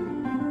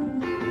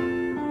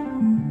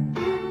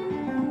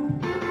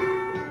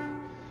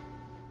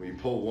 When you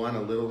pull one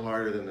a little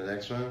harder than the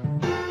next one,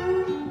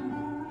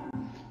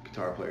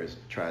 guitar players,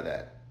 try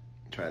that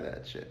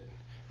shit.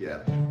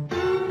 Yeah.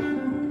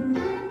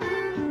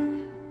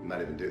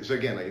 Not even do it. So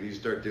again, like if you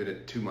start doing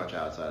it too much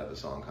outside of the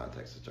song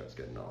context, it starts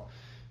getting all,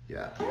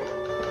 yeah.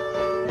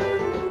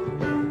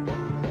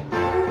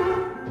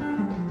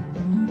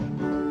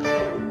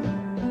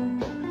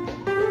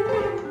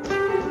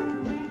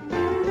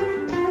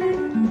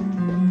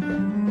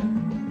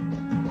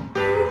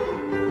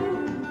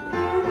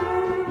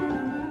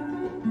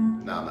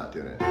 No, I'm not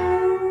doing it.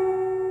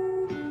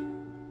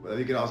 Well,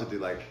 you can also do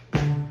like,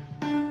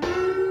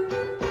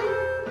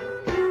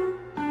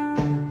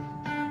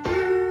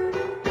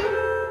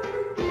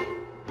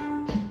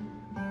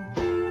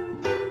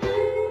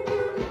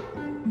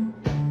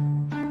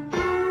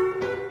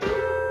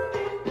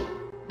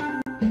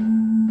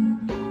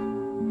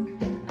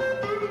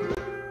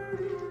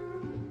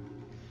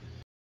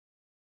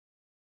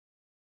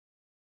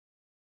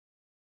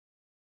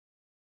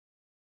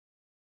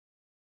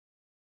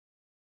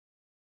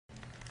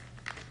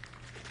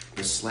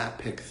 the slap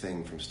pick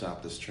thing from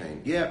Stop This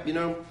Train. Yeah, you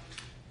know,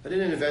 I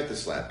didn't invent the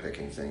slap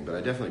picking thing, but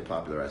I definitely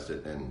popularized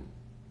it, and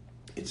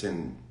it's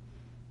in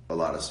a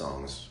lot of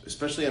songs,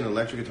 especially on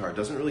electric guitar. It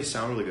doesn't really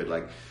sound really good.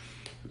 Like,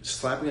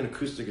 slapping an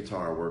acoustic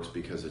guitar works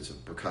because it's a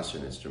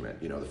percussion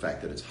instrument. You know, the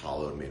fact that it's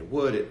hollow and made of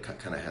wood, it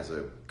kind of has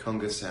a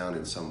conga sound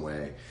in some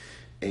way.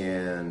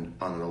 And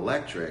on an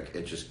electric,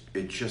 it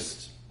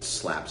just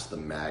slaps the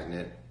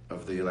magnet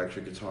of the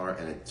electric guitar,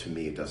 and to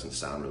me, it doesn't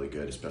sound really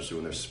good, especially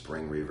when there's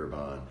spring reverb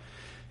on.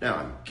 Now,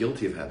 I'm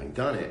guilty of having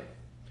done it,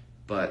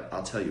 but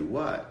I'll tell you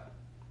what,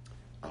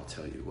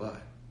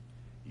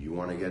 you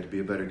want to get to be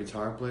a better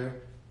guitar player?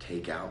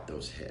 Take out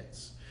those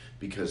hits,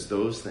 because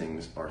those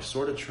things are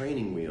sort of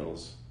training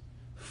wheels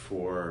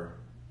for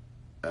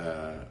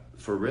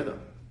rhythm.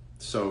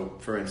 So,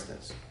 for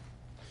instance,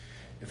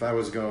 if I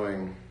was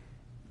going,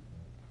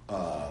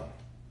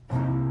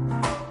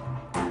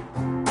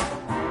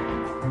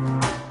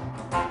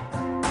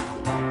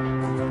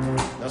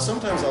 now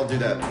sometimes I'll do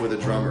that with a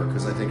drummer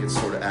because I think it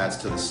sort of adds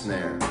to the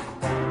snare.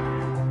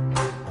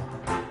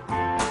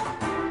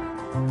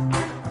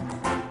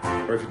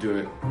 Or if you're doing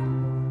it,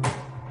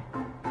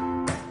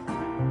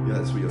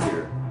 that's what you'll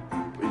hear.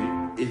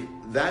 If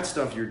that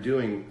stuff you're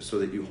doing so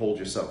that you hold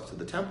yourself to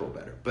the tempo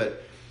better.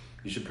 But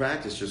you should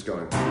practice just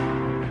going.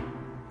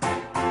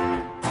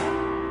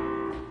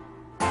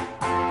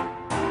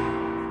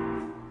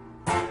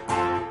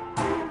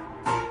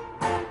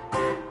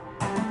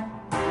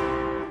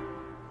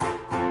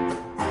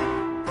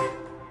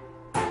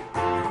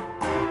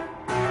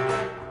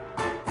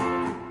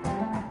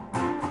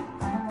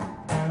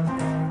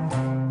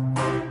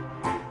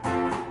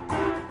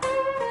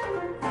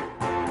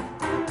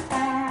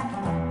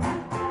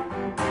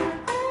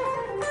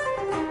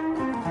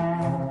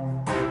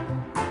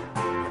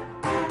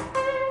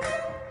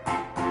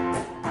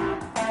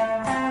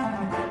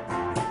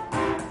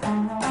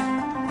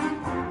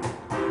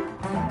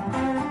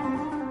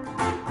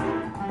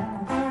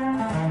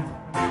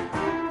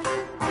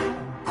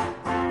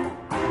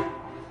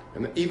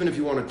 Even if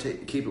you want to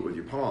keep it with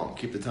your palm,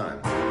 keep the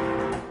time.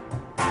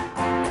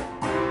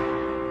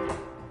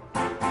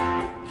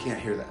 You can't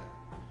hear that.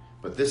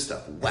 But this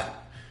stuff, whack,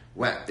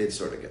 it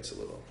sort of gets a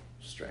little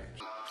strange.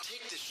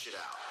 Take this shit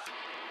out.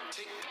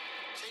 Take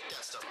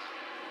that stuff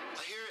out.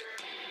 I hear it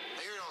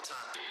all the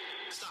time.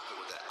 Stop it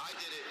with that. I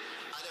did it.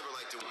 I never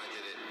liked it when I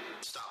did it.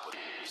 Stop with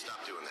it. Stop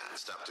doing that.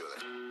 Stop doing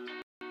it.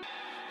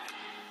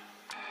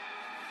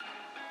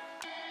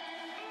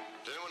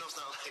 Did anyone else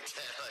not like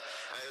that?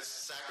 It's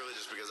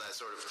sacrilegious because I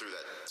sort of threw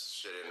that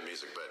shit into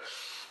music, but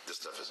this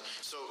stuff is.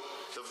 So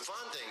the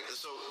fun thing is,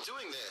 so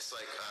doing this,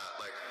 like.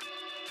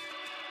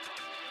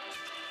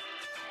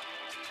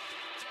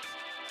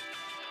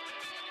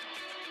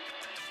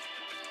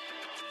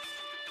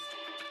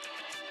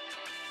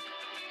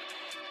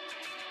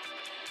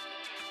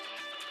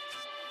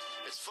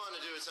 It's fun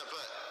to do it,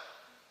 but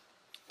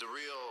the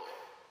real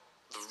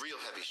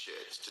heavy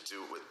shit is to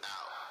do it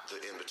without the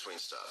in-between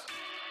stuff.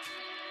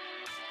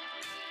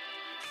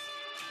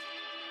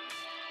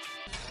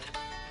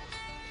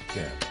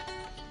 Yeah.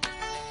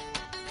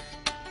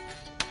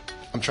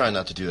 I'm trying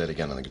not to do that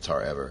again on the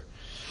guitar ever.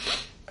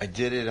 I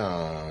did it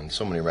on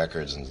so many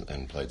records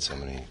and played so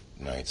many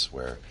nights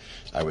where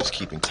I was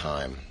keeping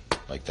time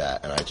like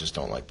that, and I just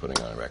don't like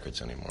putting on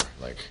records anymore.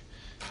 Like,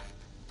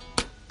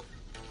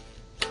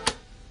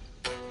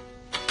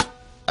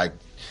 I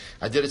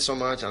did it so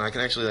much, and I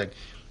can actually, like,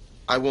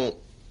 I won't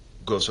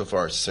go so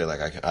far as to say,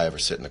 like, I ever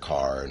sit in the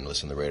car and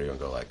listen to the radio and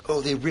go, like, oh,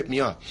 they ripped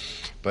me off.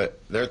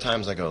 But there are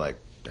times I go, like,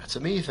 that's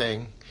a me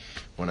thing.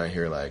 When I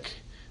hear like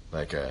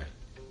a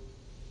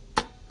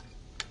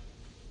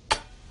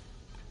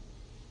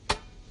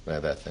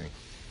that thing.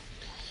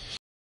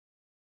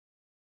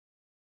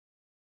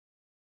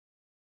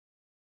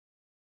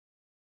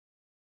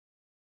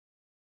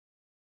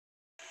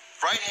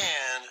 Right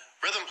hand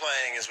rhythm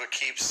playing is what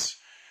keeps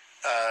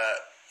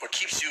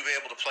you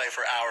able to play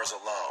for hours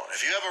alone.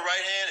 If you have a right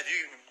hand, I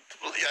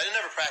didn't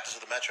ever practice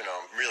with a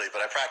metronome really,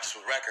 but I practiced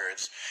with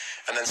records,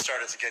 and then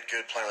started to get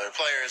good playing with other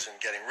players and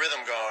getting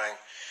rhythm going.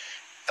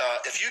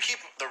 If you keep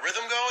the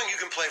rhythm going, you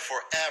can play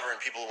forever,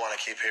 and people want to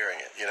keep hearing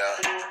it, you know?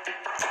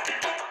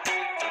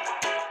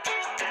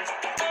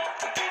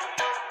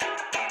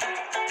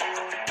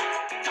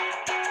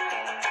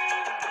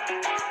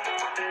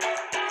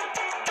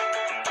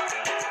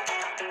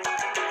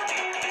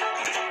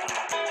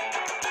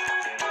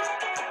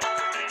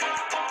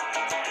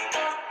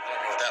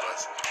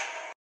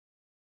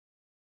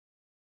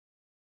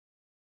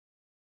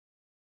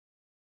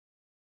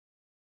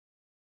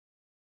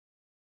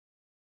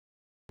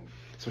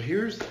 So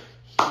here's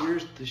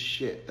the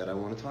shit that I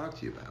want to talk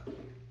to you about.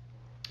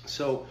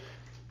 So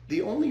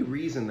the only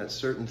reason that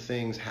certain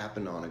things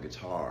happen on a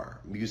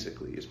guitar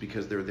musically is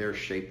because they're there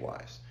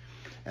shape-wise.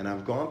 And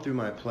I've gone through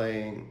my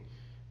playing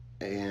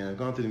and I've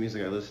gone through the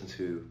music I listen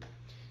to,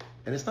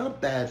 and it's not a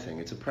bad thing,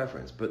 it's a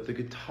preference, but the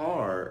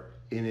guitar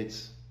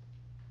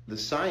the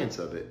science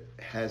of it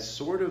has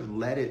sort of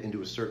led it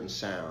into a certain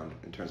sound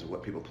in terms of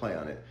what people play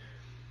on it.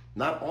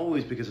 Not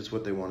always because it's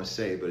what they want to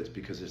say, but it's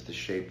because it's the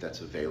shape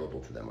that's available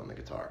to them on the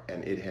guitar.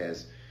 And it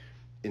has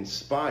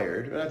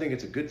inspired, and I think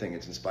it's a good thing,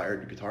 it's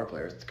inspired guitar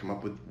players to come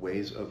up with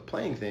ways of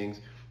playing things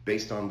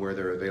based on where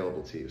they're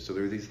available to you. So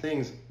there are these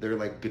things, they're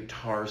like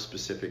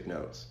guitar-specific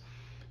notes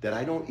that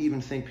I don't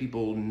even think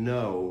people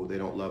know they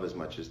don't love as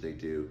much as they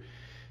do,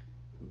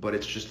 but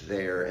it's just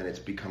there and it's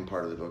become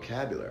part of the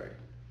vocabulary.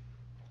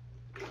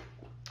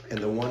 And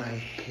the one I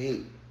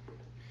hate,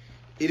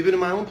 even in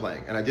my own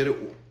playing, and I did it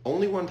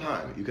only one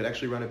time. You could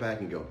actually run it back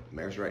and go,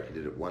 Mayor's right, he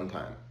did it one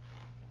time.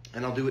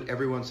 And I'll do it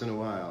every once in a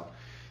while.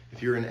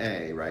 If you're an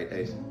A, right,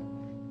 A,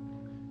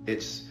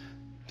 it's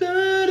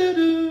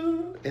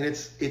da-da-do, and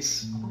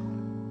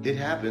it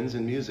happens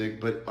in music,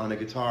 but on a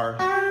guitar,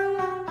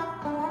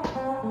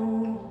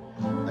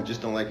 I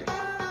just don't like it.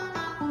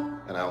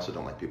 And I also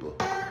don't like people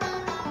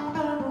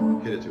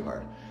hit it too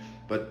hard.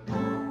 But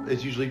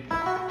it's usually,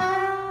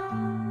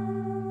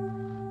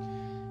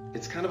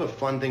 it's kind of a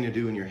fun thing to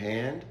do in your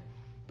hand,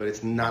 but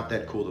it's not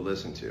that cool to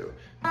listen to.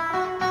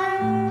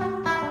 I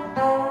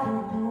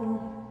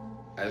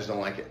just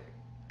don't like it.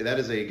 That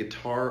is a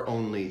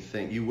guitar-only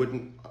thing. You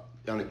wouldn't,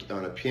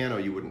 on a piano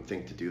you wouldn't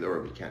think to do that,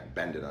 or you can't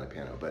bend it on a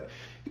piano, but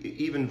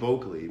even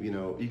vocally, you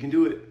know, you can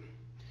do it,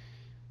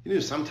 you do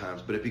it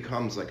sometimes, but it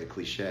becomes like a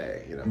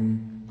cliche, you know.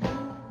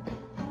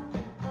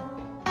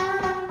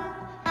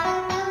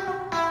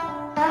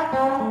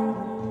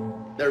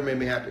 Never made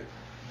me happy.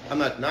 I'm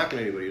not knocking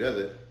anybody who does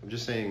it. I'm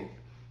just saying,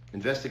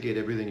 investigate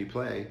everything you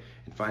play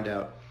and find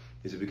out,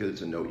 is it because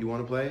it's a note you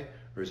want to play,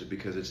 or is it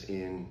because it's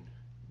in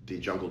the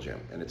jungle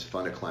gym and it's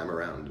fun to climb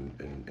around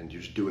and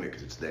you're just doing it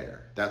because it's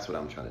there. That's what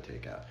I'm trying to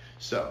take out.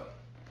 So,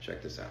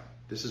 check this out.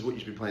 This is what you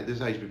should be playing. This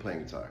is how you should be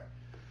playing guitar.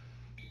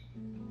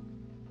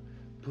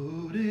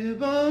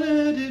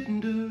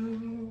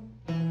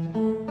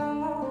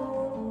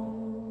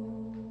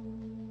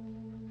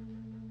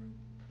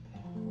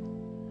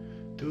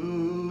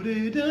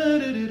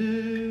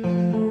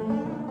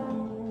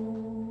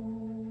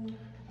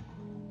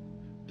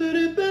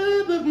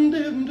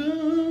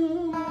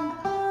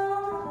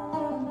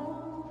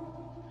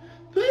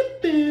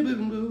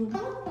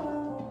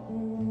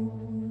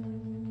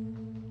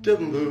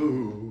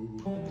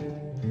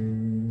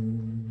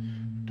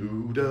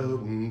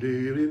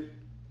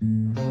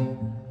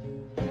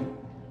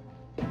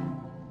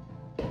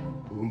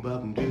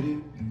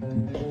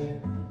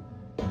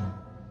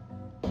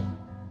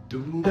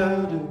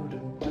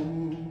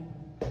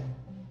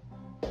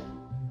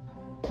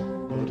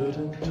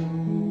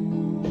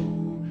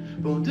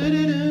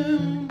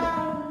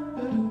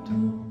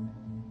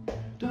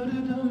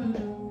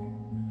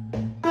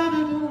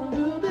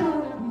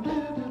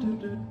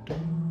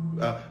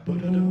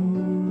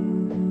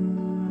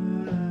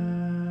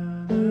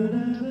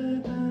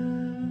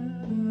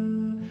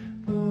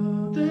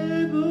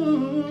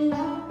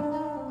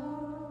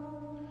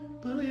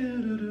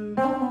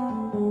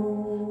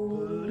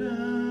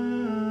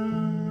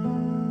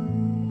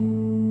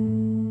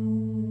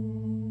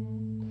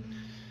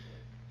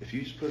 If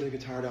you just put the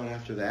guitar down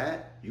after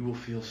that, you will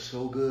feel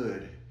so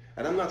good.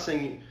 And I'm not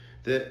saying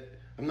that,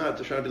 I'm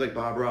not trying to be like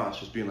Bob Ross,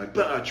 just being like,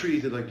 bah,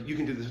 treat it, like you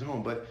can do this at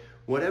home. But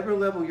whatever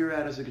level you're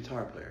at as a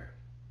guitar player,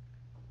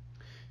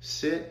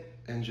 sit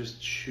and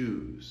just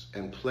choose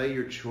and play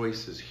your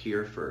choices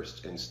here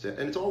first instead.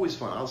 And it's always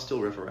fun. I'll still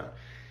riff around.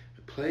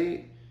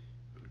 Play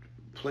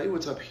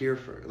what's up here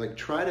first. Like,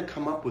 try to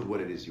come up with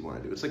what it is you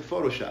want to do. It's like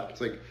Photoshop.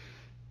 It's like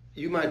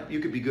you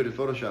could be good at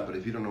Photoshop, but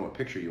if you don't know what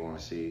picture you want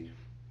to see,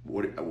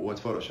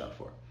 what's Photoshop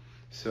for?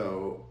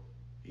 So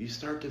you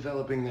start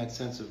developing that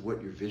sense of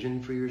what your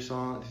vision for your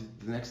song,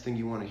 the next thing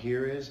you want to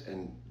hear is,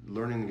 and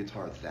learning the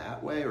guitar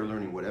that way, or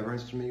learning whatever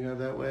instrument you have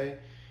that way.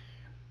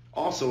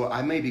 Also,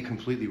 I may be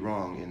completely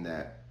wrong in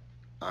that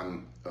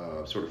I'm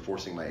sort of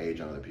forcing my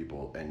age on other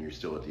people, and you're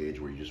still at the age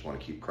where you just want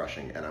to keep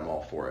crushing, and I'm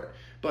all for it.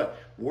 But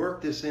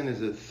work this in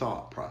as a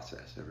thought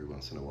process every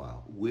once in a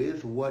while.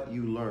 With what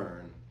you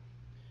learn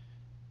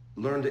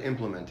to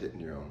implement it in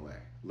your own way.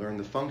 Learn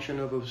the function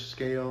of a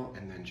scale,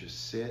 and then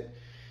just sit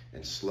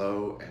and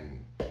slow,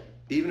 and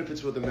even if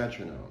it's with a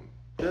metronome.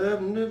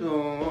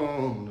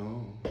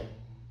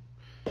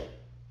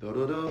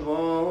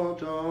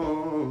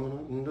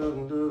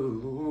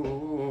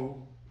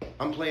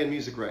 I'm playing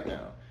music right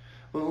now.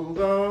 As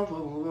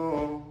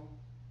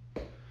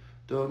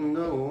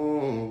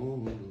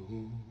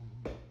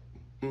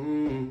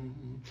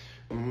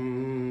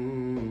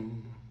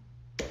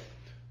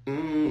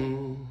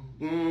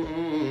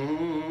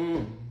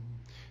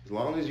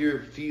long as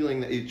you're feeling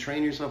that, you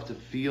train yourself to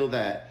feel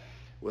that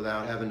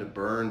without having to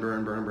burn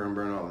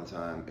all the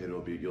time,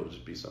 you'll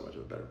just be so much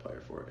of a better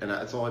player for it. And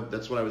that's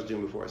what I was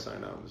doing before I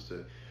signed on, was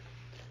to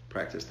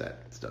practice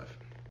that stuff.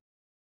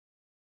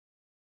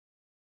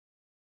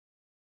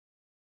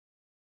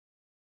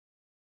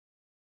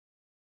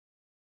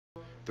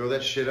 Throw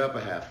that shit up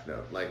a half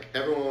note. Like,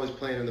 everyone always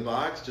playing in the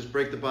box, just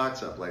break the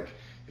box up. Like,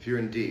 if you're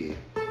in D,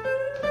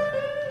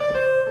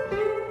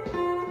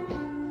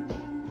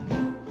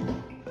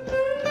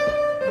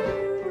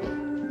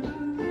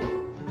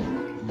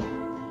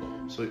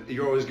 so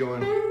you're always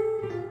going,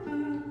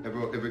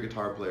 every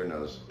guitar player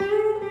knows,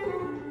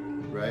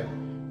 right?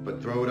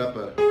 But throw it up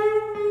a,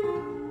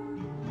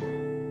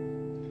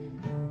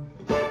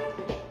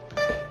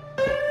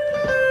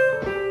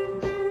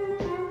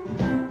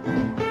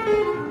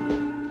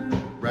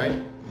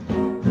 right?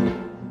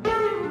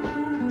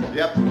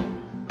 Yep.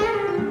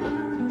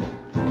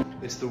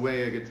 It's the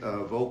way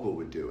a vocal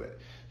would do it.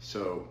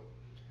 So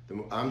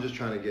I'm just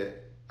trying to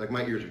get, like,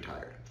 my ears are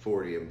tired.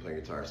 40, I've been playing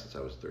guitar since I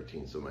was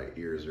 13, so my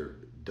ears are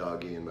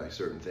dug in by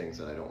certain things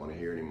that I don't want to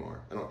hear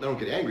anymore. I don't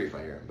get angry if I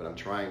hear them, but I'm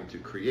trying to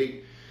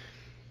create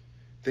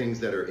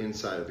things that are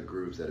inside of the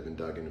grooves that have been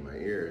dug into my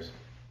ears.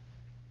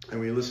 And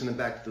when you listen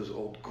back to those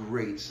old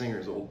great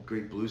singers, old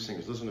great blues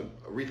singers, listen to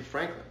Aretha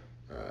Franklin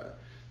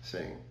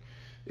sing.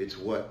 It's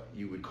what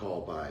you would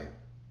call by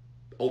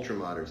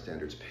ultra-modern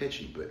standards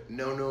pitchy, but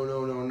no,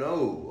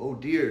 oh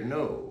dear,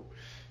 no.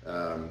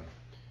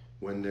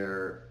 When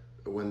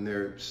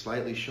they're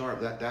slightly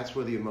sharp, that's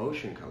where the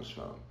emotion comes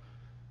from,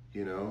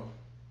 you know?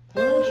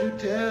 Won't you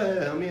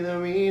tell me the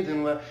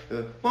reason why?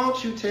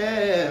 Won't you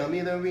tell me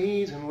the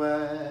reason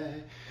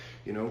why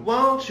You know,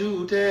 won't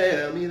you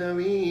tell me the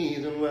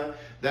reason why?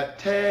 That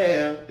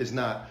tell is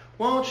not,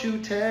 won't you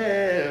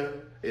tell?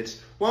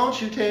 It's,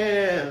 won't you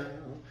tell?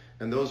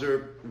 And those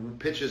are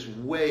pitches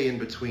way in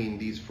between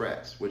these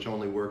frets, which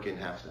only work in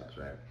half steps,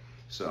 right?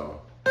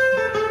 So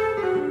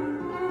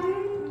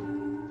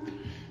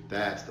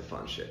that's the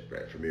fun shit,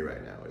 right? For me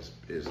right now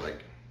is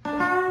like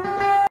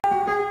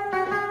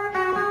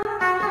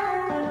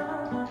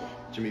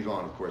Jimmy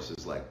Vaughn, of course,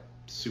 is like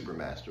super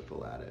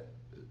masterful at it,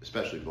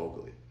 especially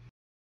vocally.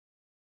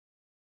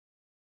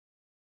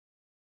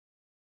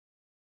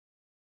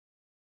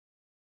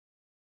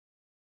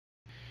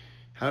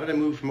 How did I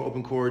move from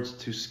open chords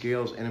to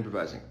scales and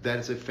improvising? That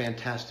is a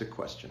fantastic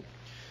question.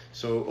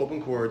 So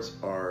open chords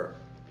are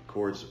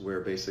chords where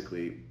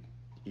basically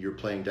you're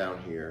playing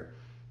down here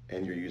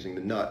and you're using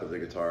the nut of the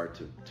guitar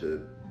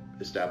to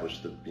establish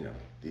the, you know,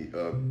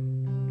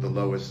 the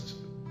lowest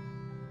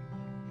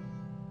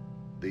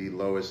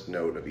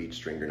note of each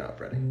string you're not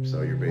fretting.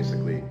 So you're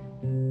basically,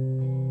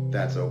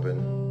 that's open,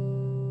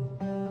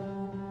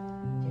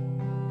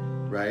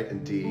 right?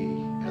 And D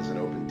has an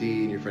open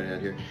D and you're fretting down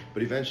here.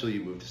 But eventually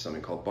you move to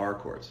something called bar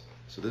chords.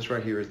 So this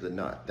right here is the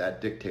nut. That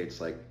dictates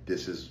like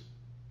this is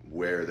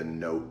where the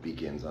note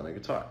begins on a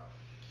guitar.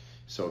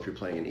 So if you're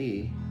playing an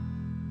E,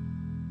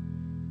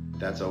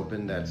 that's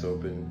open, that's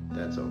open,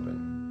 that's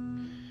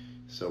open.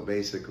 So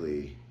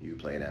basically you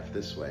play an F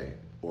this way,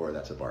 or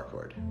that's a bar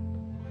chord.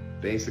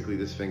 Basically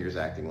this finger's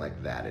acting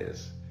like that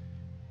is,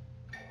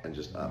 and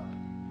just up.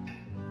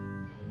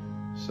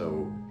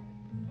 So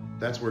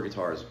that's where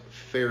guitar is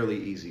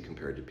fairly easy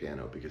compared to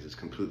piano because it's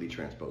completely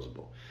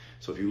transposable.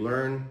 So if you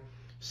learn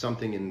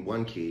something in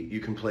one key, you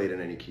can play it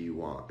in any key you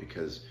want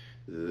because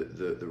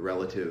the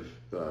relative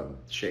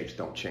shapes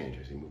don't change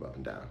as you move up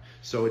and down.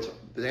 So it's,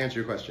 to answer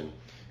your question,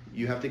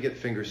 you have to get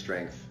finger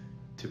strength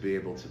to be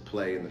able to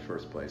play in the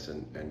first place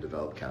and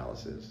develop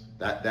calluses.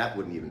 That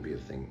wouldn't even be a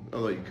thing,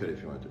 although you could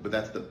if you wanted to. But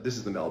this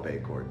is the Mel Bay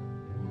chord.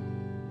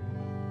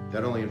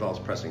 That only involves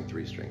pressing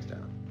 3 strings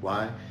down.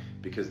 Why?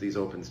 Because these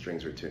open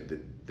strings are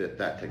tuned.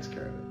 That takes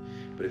care of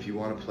it. But if you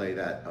want to play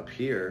that up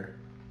here,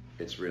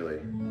 it's really,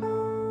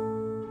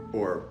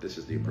 or this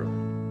is the approach.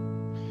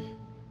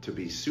 To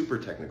be super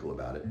technical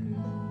about it.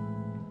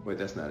 Wait,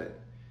 that's not it.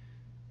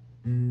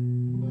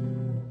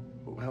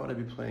 How would I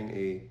be playing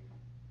a?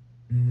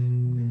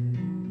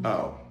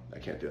 Oh, I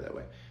can't do it that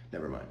way.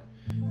 Never mind.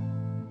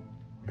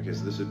 Okay,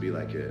 so this would be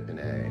like an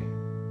A,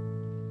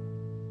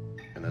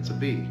 and that's a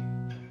B.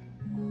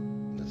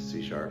 That's a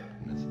C sharp,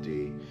 and that's a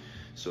D.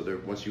 So there,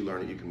 once you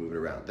learn it, you can move it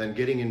around. Then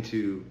getting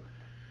into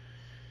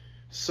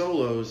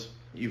solos,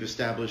 you've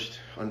established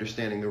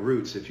understanding the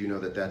roots. If you know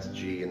that that's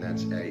G and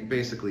that's A,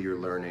 basically you're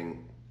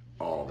learning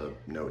all the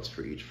notes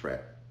for each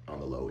fret on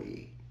the low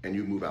E, and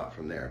you move out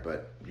from there.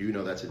 But you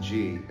know that's a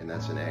G and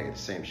that's an A, the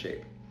same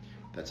shape.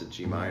 That's a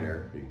G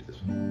minor, you can do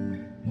this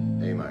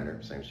one. A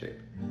minor, same shape.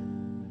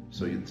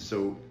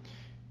 So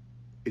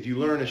if you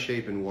learn a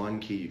shape in one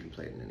key, you can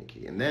play it in any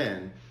key. And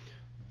then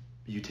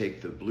you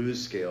take the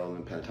blues scale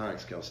and the pentatonic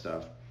scale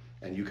stuff,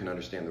 and you can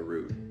understand the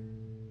root.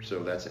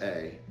 So that's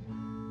A.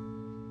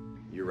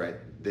 You're right.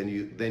 Then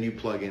you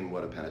plug in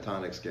what a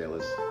pentatonic scale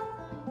is.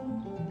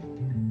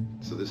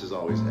 So this is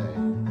always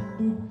A.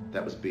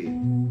 That was B.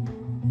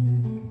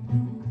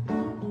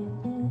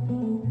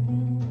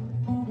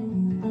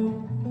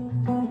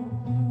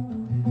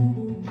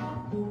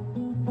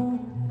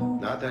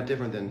 Not that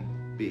different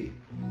than B.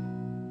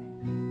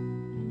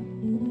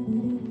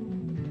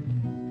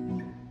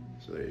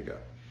 So there you go.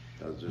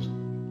 That was just,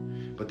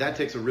 but that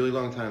takes a really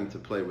long time to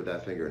play with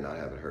that finger and not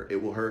have it hurt.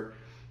 It will hurt,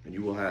 and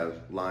you will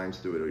have lines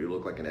through it, or you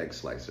look like an egg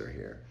slicer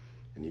here,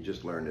 and you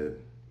just learn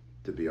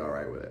to be all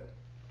right with it.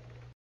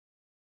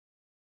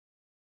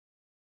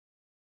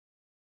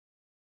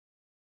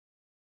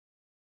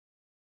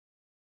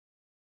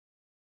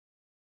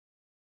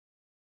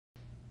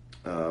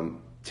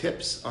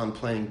 Tips on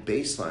playing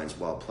bass lines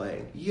while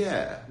playing.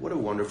 Yeah, what a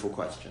wonderful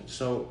question.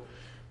 So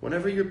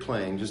whenever you're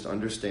playing, just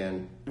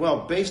understand,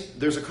 well,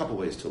 there's a couple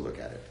ways to look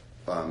at it.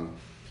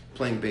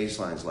 Playing bass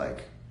lines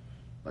like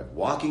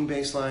walking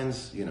bass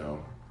lines, you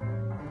know.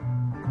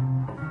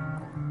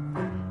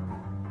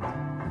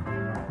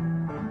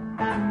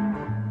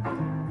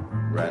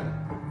 Right.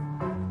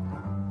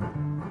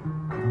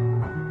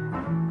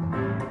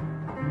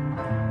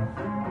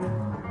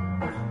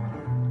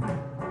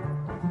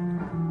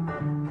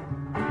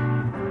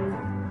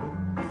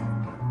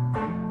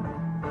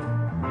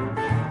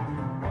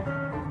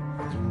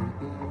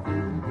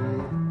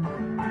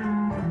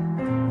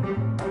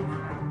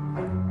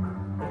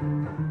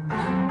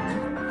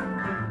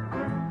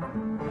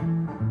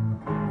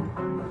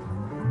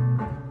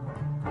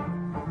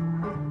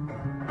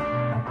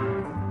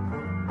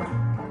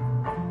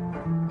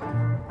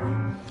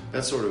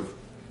 That's sort of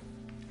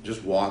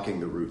just walking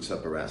the roots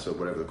up around. So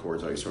whatever the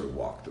chords are, you sort of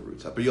walk the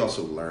roots up. But you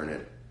also learn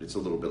it. It's a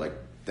little bit like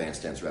Dance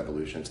Dance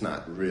Revolution. It's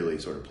not really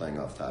sort of playing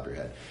off the top of your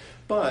head.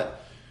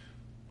 But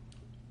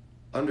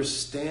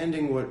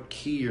understanding what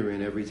key you're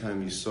in every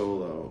time you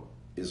solo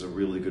is a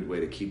really good way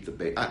to keep the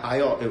bass.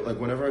 Like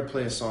whenever I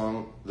play a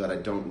song that I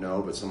don't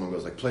know, but someone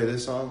goes like, play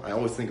this song, I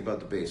always think about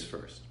the bass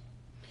first.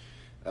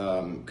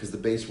 Because the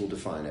bass will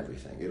define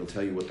everything. It'll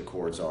tell you what the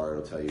chords are.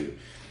 It'll tell you,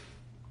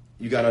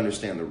 you got to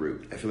understand the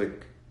root. I feel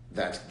like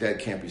that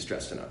can't be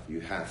stressed enough.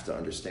 You have to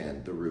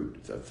understand the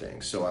root of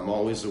things. So I'm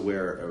always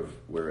aware of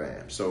where I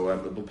am. So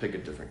we'll pick a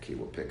different key.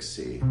 We'll pick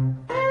C.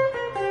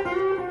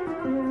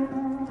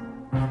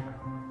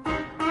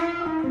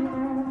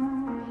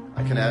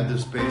 I can add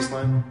this bass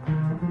line.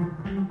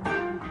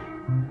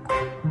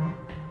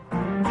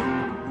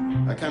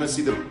 I kind of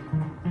see the...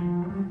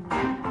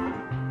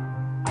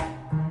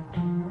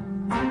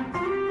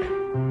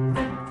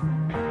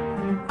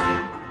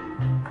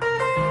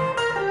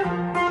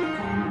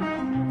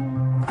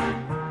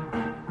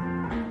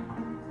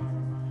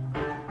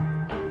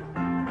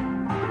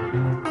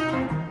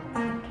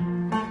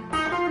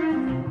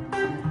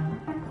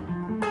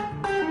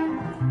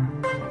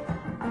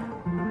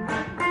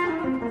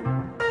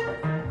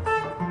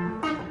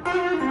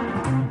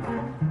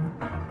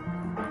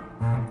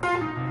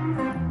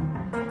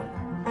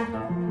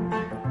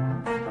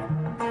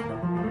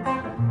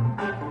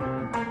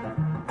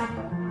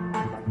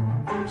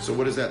 So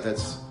what is that?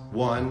 That's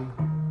 1,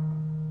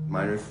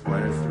 minor 3,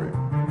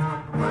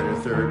 minor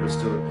third, but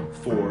still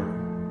 4,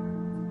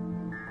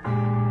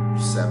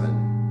 7.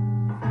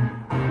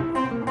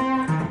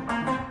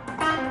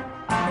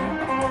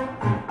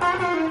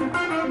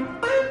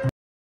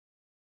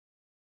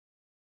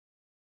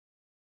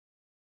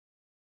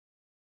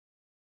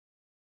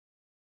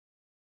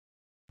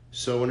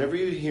 So whenever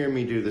you hear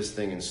me do this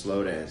thing in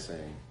slow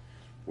dancing,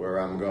 where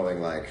I'm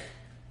going like,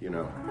 you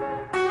know,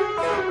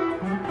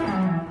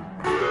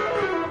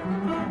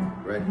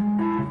 right?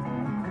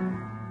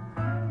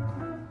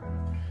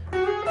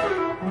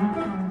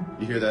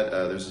 You hear that?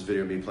 There's this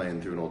video of me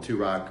playing through an old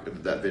 2-rock,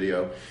 that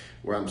video,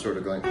 where I'm sort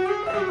of going.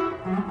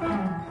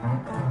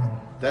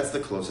 That's the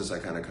closest I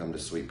kind of come to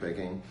sweep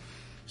picking.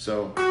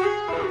 So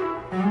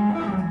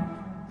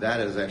that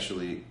is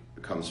actually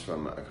comes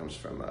from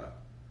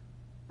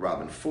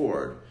Robin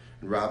Ford.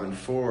 And Robin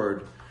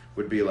Ford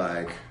would be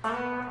like.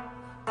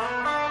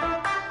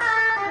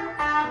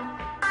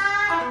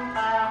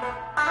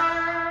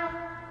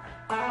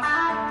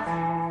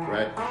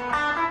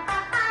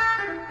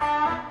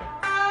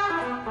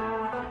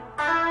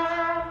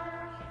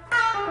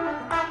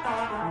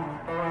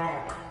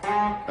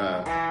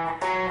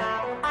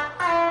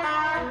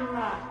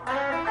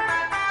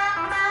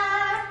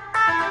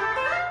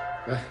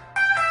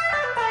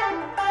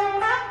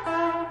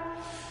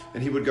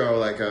 And he would go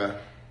like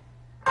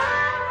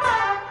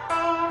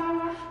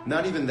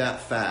not even that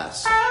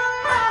fast.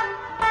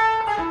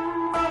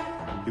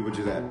 He would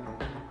do that.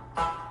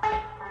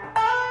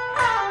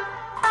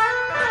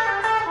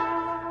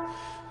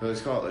 So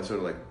let's call it like sort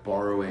of like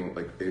borrowing,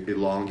 like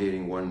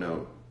elongating one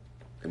note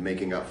and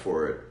making up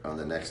for it on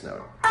the next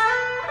note.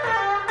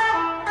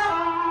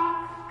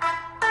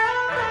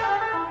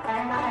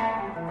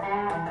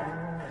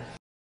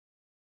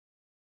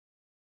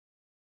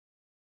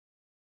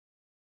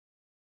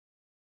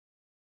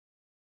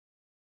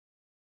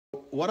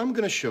 What I'm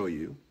going to show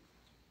you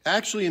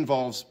actually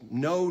involves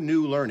no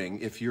new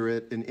learning if you're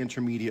at an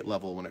intermediate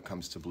level when it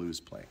comes to blues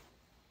playing.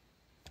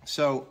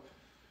 So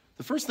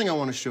the first thing I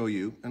want to show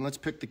you, and let's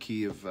pick the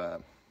key of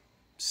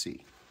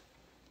C.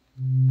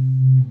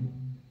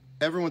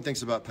 Everyone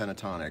thinks about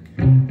pentatonic.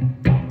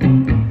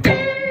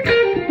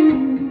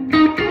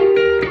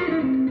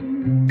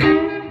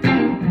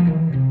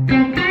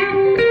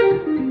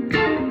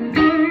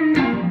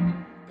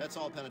 That's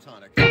all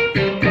pentatonic.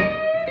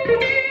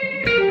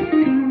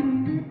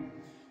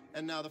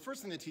 And now the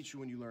first thing they teach you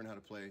when you learn how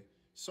to play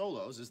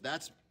solos is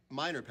that's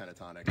minor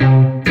pentatonic.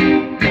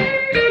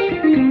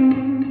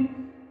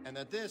 And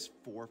that this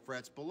 4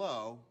 frets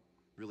below,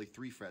 really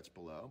 3 frets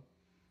below,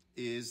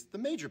 is the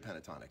major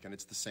pentatonic, and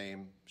it's the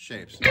same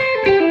shapes.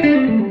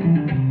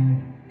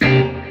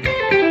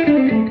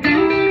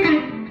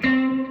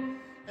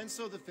 And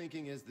so the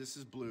thinking is this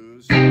is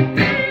blues, and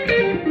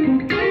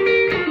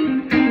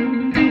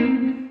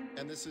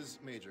this is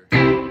major.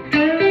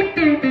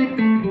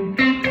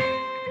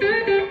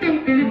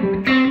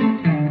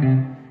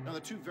 Now they're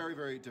two very,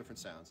 very different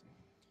sounds.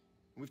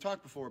 We've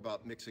talked before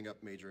about mixing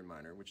up major and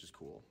minor, which is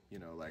cool, you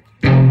know, like.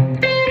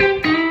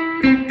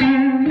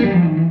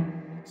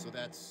 So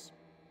that's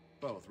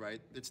both,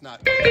 right? It's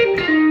not. That's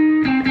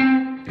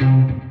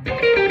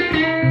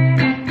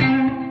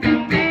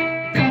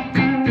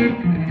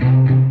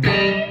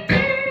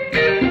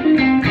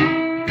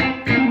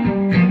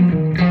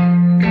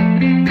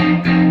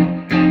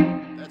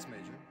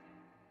major.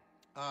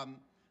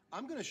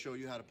 I'm going to show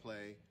you how to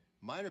play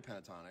minor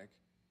pentatonic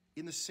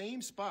in the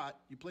same spot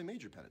you play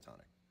major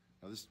pentatonic.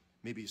 Now this,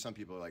 maybe some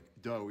people are like,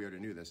 duh, we already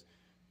knew this.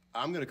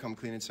 I'm going to come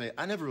clean and say,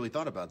 I never really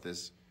thought about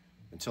this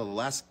until the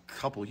last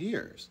couple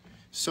years.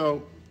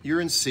 So you're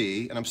in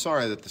C, and I'm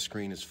sorry that the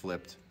screen is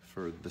flipped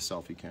for the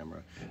selfie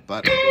camera,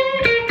 but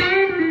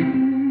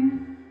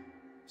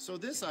so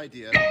this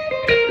idea,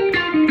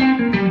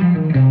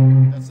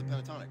 that's the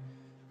pentatonic.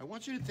 I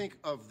want you to think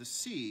of the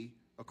C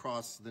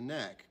across the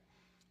neck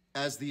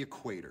as the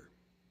equator.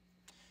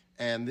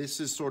 And this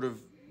is sort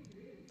of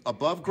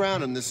above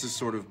ground, and this is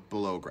sort of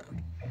below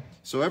ground.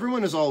 So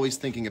everyone is always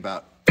thinking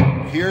about,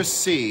 here's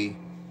C,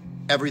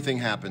 everything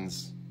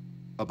happens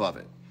above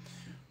it.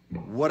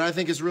 What I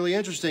think is really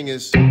interesting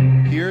is,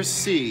 here's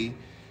C,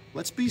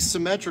 let's be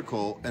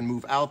symmetrical and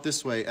move out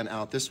this way and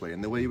out this way.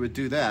 And the way you would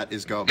do that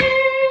is go,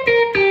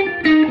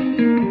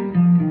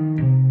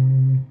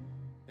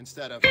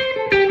 instead of,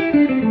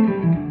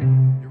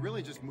 you're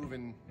really just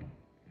moving.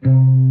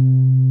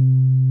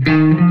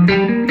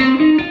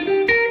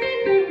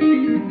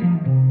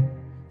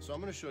 So I'm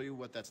going to show you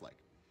what that's like.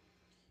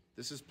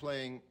 This is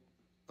playing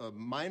a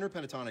minor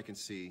pentatonic in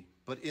C,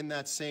 but in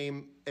that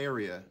same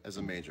area as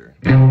a major.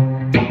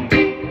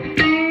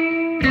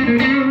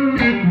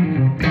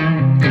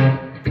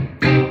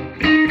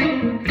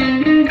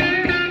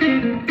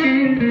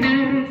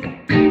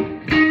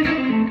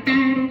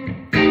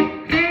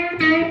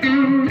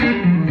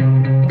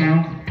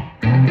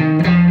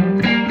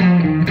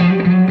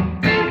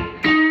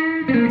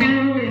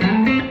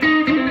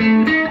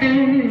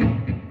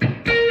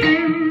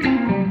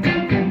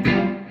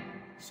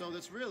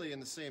 Really in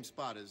the same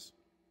spot as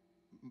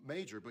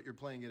major, but you're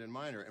playing it in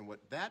minor, and what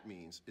that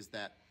means is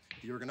that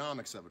the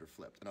ergonomics of it are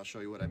flipped, and I'll show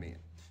you what I mean.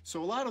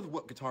 So a lot of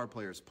what guitar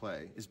players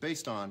play is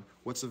based on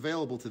what's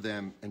available to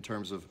them in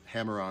terms of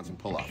hammer-ons and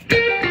pull-off.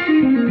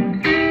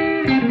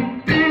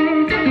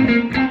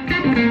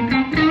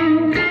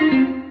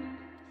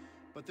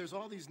 But there's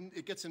all these,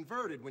 it gets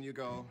inverted when you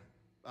go,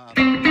 so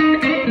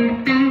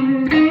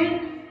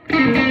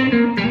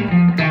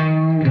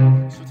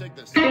take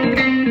this.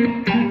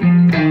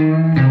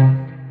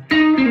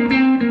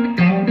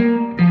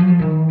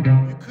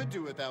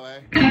 That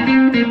way,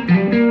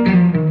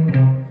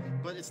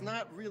 but it's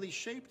not really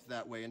shaped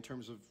that way in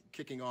terms of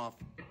kicking off.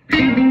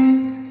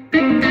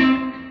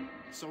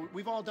 So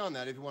we've all done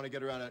that if you want to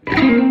get around it,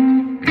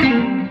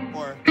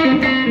 or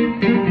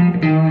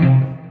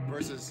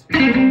versus.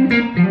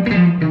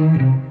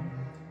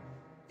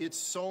 It's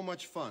so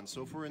much fun.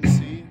 So if we're in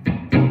C,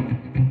 I'm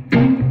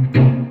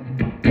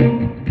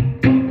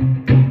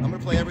going to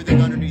play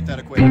everything underneath that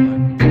equator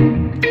line.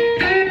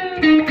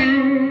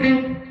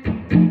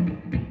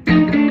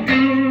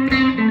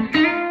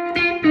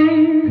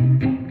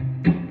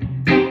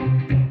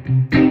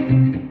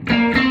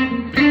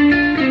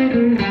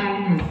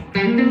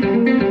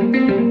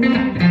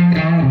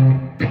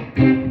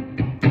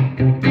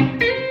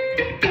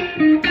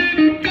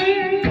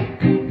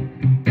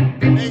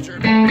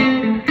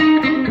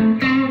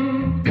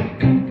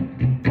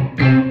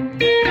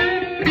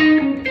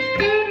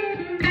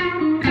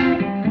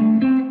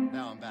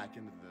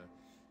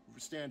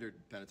 Standard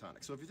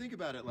pentatonic. So if you think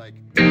about it, like,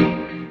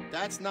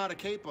 that's not a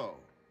capo.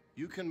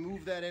 You can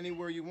move that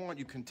anywhere you want.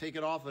 You can take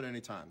it off at any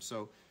time.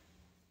 So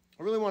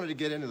I really wanted to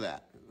get into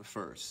that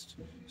first.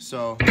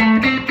 So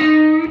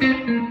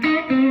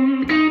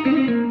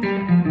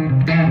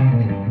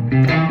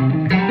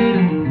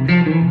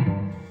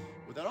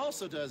what that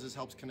also does is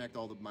helps connect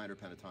all the minor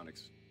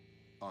pentatonics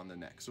on the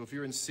neck. So if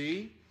you're in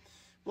C,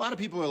 a lot of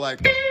people are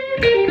like,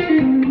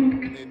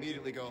 and they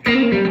immediately go,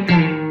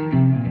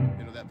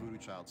 that voodoo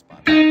child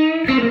spot. But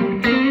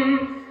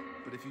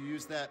if you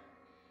use that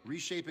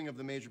reshaping of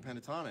the major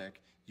pentatonic,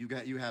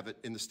 you have it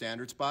in the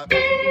standard spot. You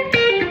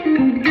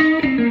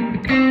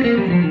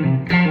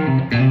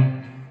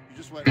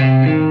just went.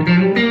 And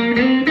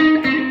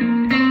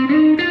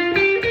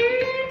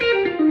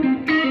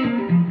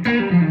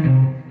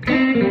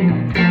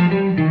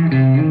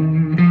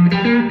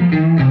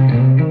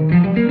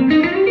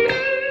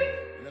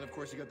then of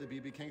course you got the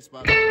B.B. King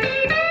spot.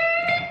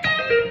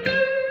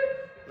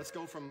 Let's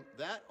go from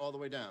that all the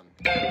way down.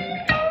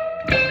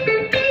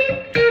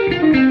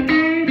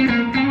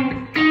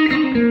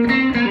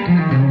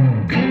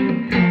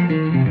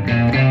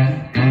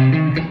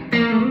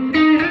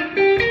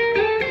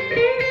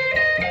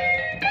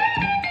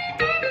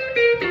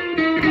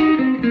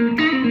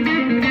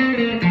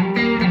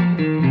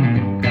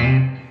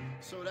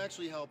 So it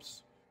actually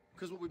helps,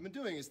 because what we've been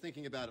doing is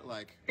thinking about it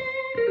like,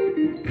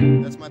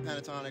 that's my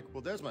pentatonic,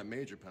 well there's my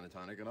major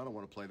pentatonic, and I don't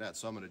want to play that,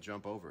 so I'm going to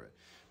jump over it.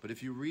 But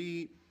if you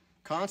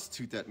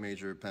reconstitute that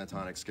major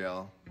pentatonic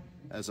scale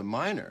as a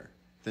minor,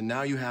 then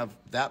now you have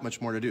that much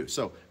more to do.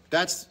 So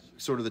that's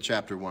sort of the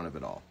chapter one of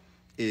it all,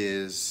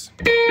 is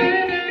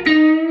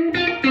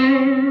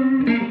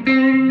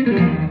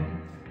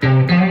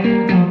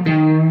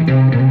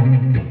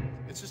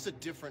it's just a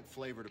different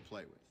flavor to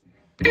play with.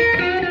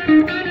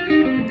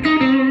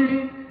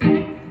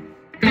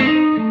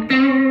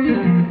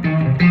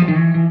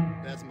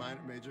 That's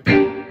minor, major.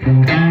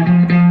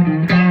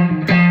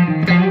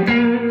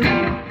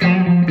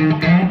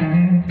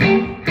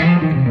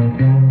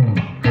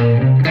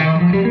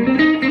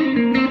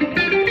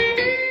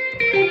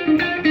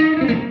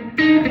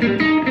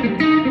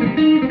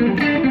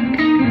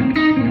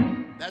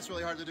 That's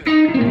really hard to do.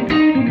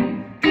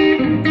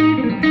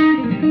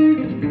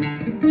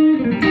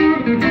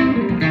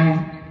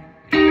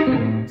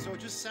 So it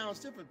just sounds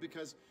different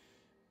because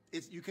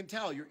you can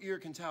tell, your ear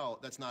can tell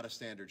that's not a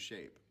standard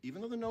shape.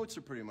 Even though the notes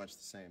are pretty much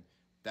the same,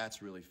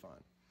 that's really fun.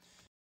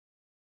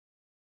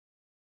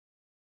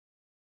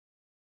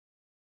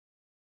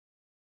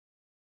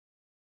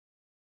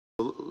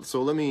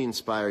 So let me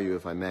inspire you,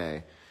 if I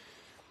may,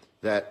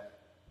 that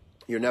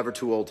you're never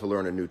too old to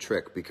learn a new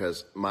trick,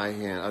 because my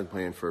hand, I've been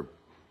playing for,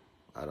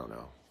 I don't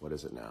know, what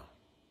is it now?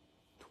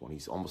 20,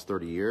 almost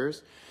 30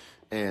 years.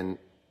 And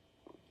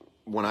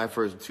when I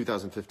first,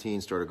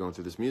 2015, started going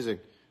through this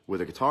music with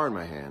a guitar in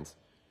my hands,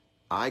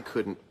 I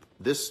couldn't,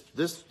 this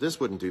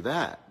wouldn't do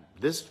that.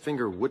 This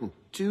finger wouldn't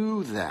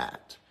do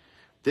that.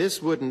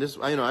 This wouldn't,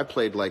 I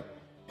played like,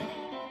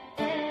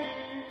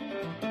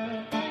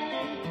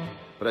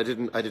 but I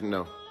didn't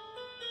know.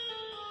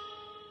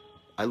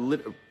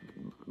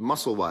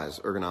 Muscle-wise,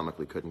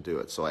 ergonomically couldn't do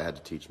it, so I had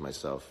to teach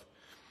myself.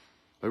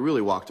 I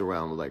really walked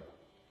around with like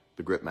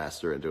the grip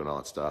master and doing all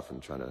that stuff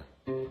and trying to,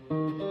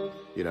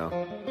 you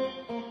know.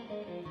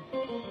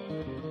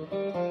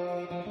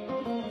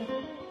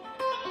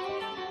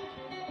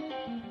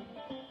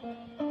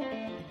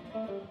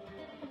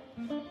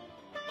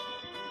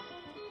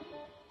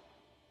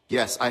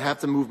 Yes, I have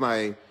to move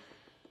my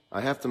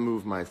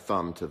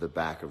thumb to the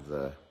back of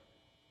the.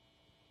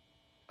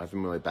 I have to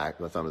move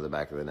my thumb to the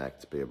back of the neck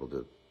to be able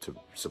to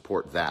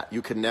support that.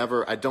 You can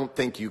never. I don't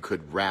think you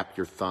could wrap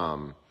your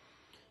thumb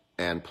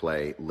and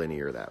play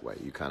linear that way.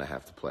 You kind of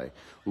have to play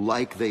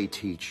like they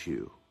teach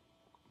you,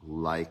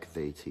 like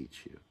they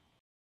teach you.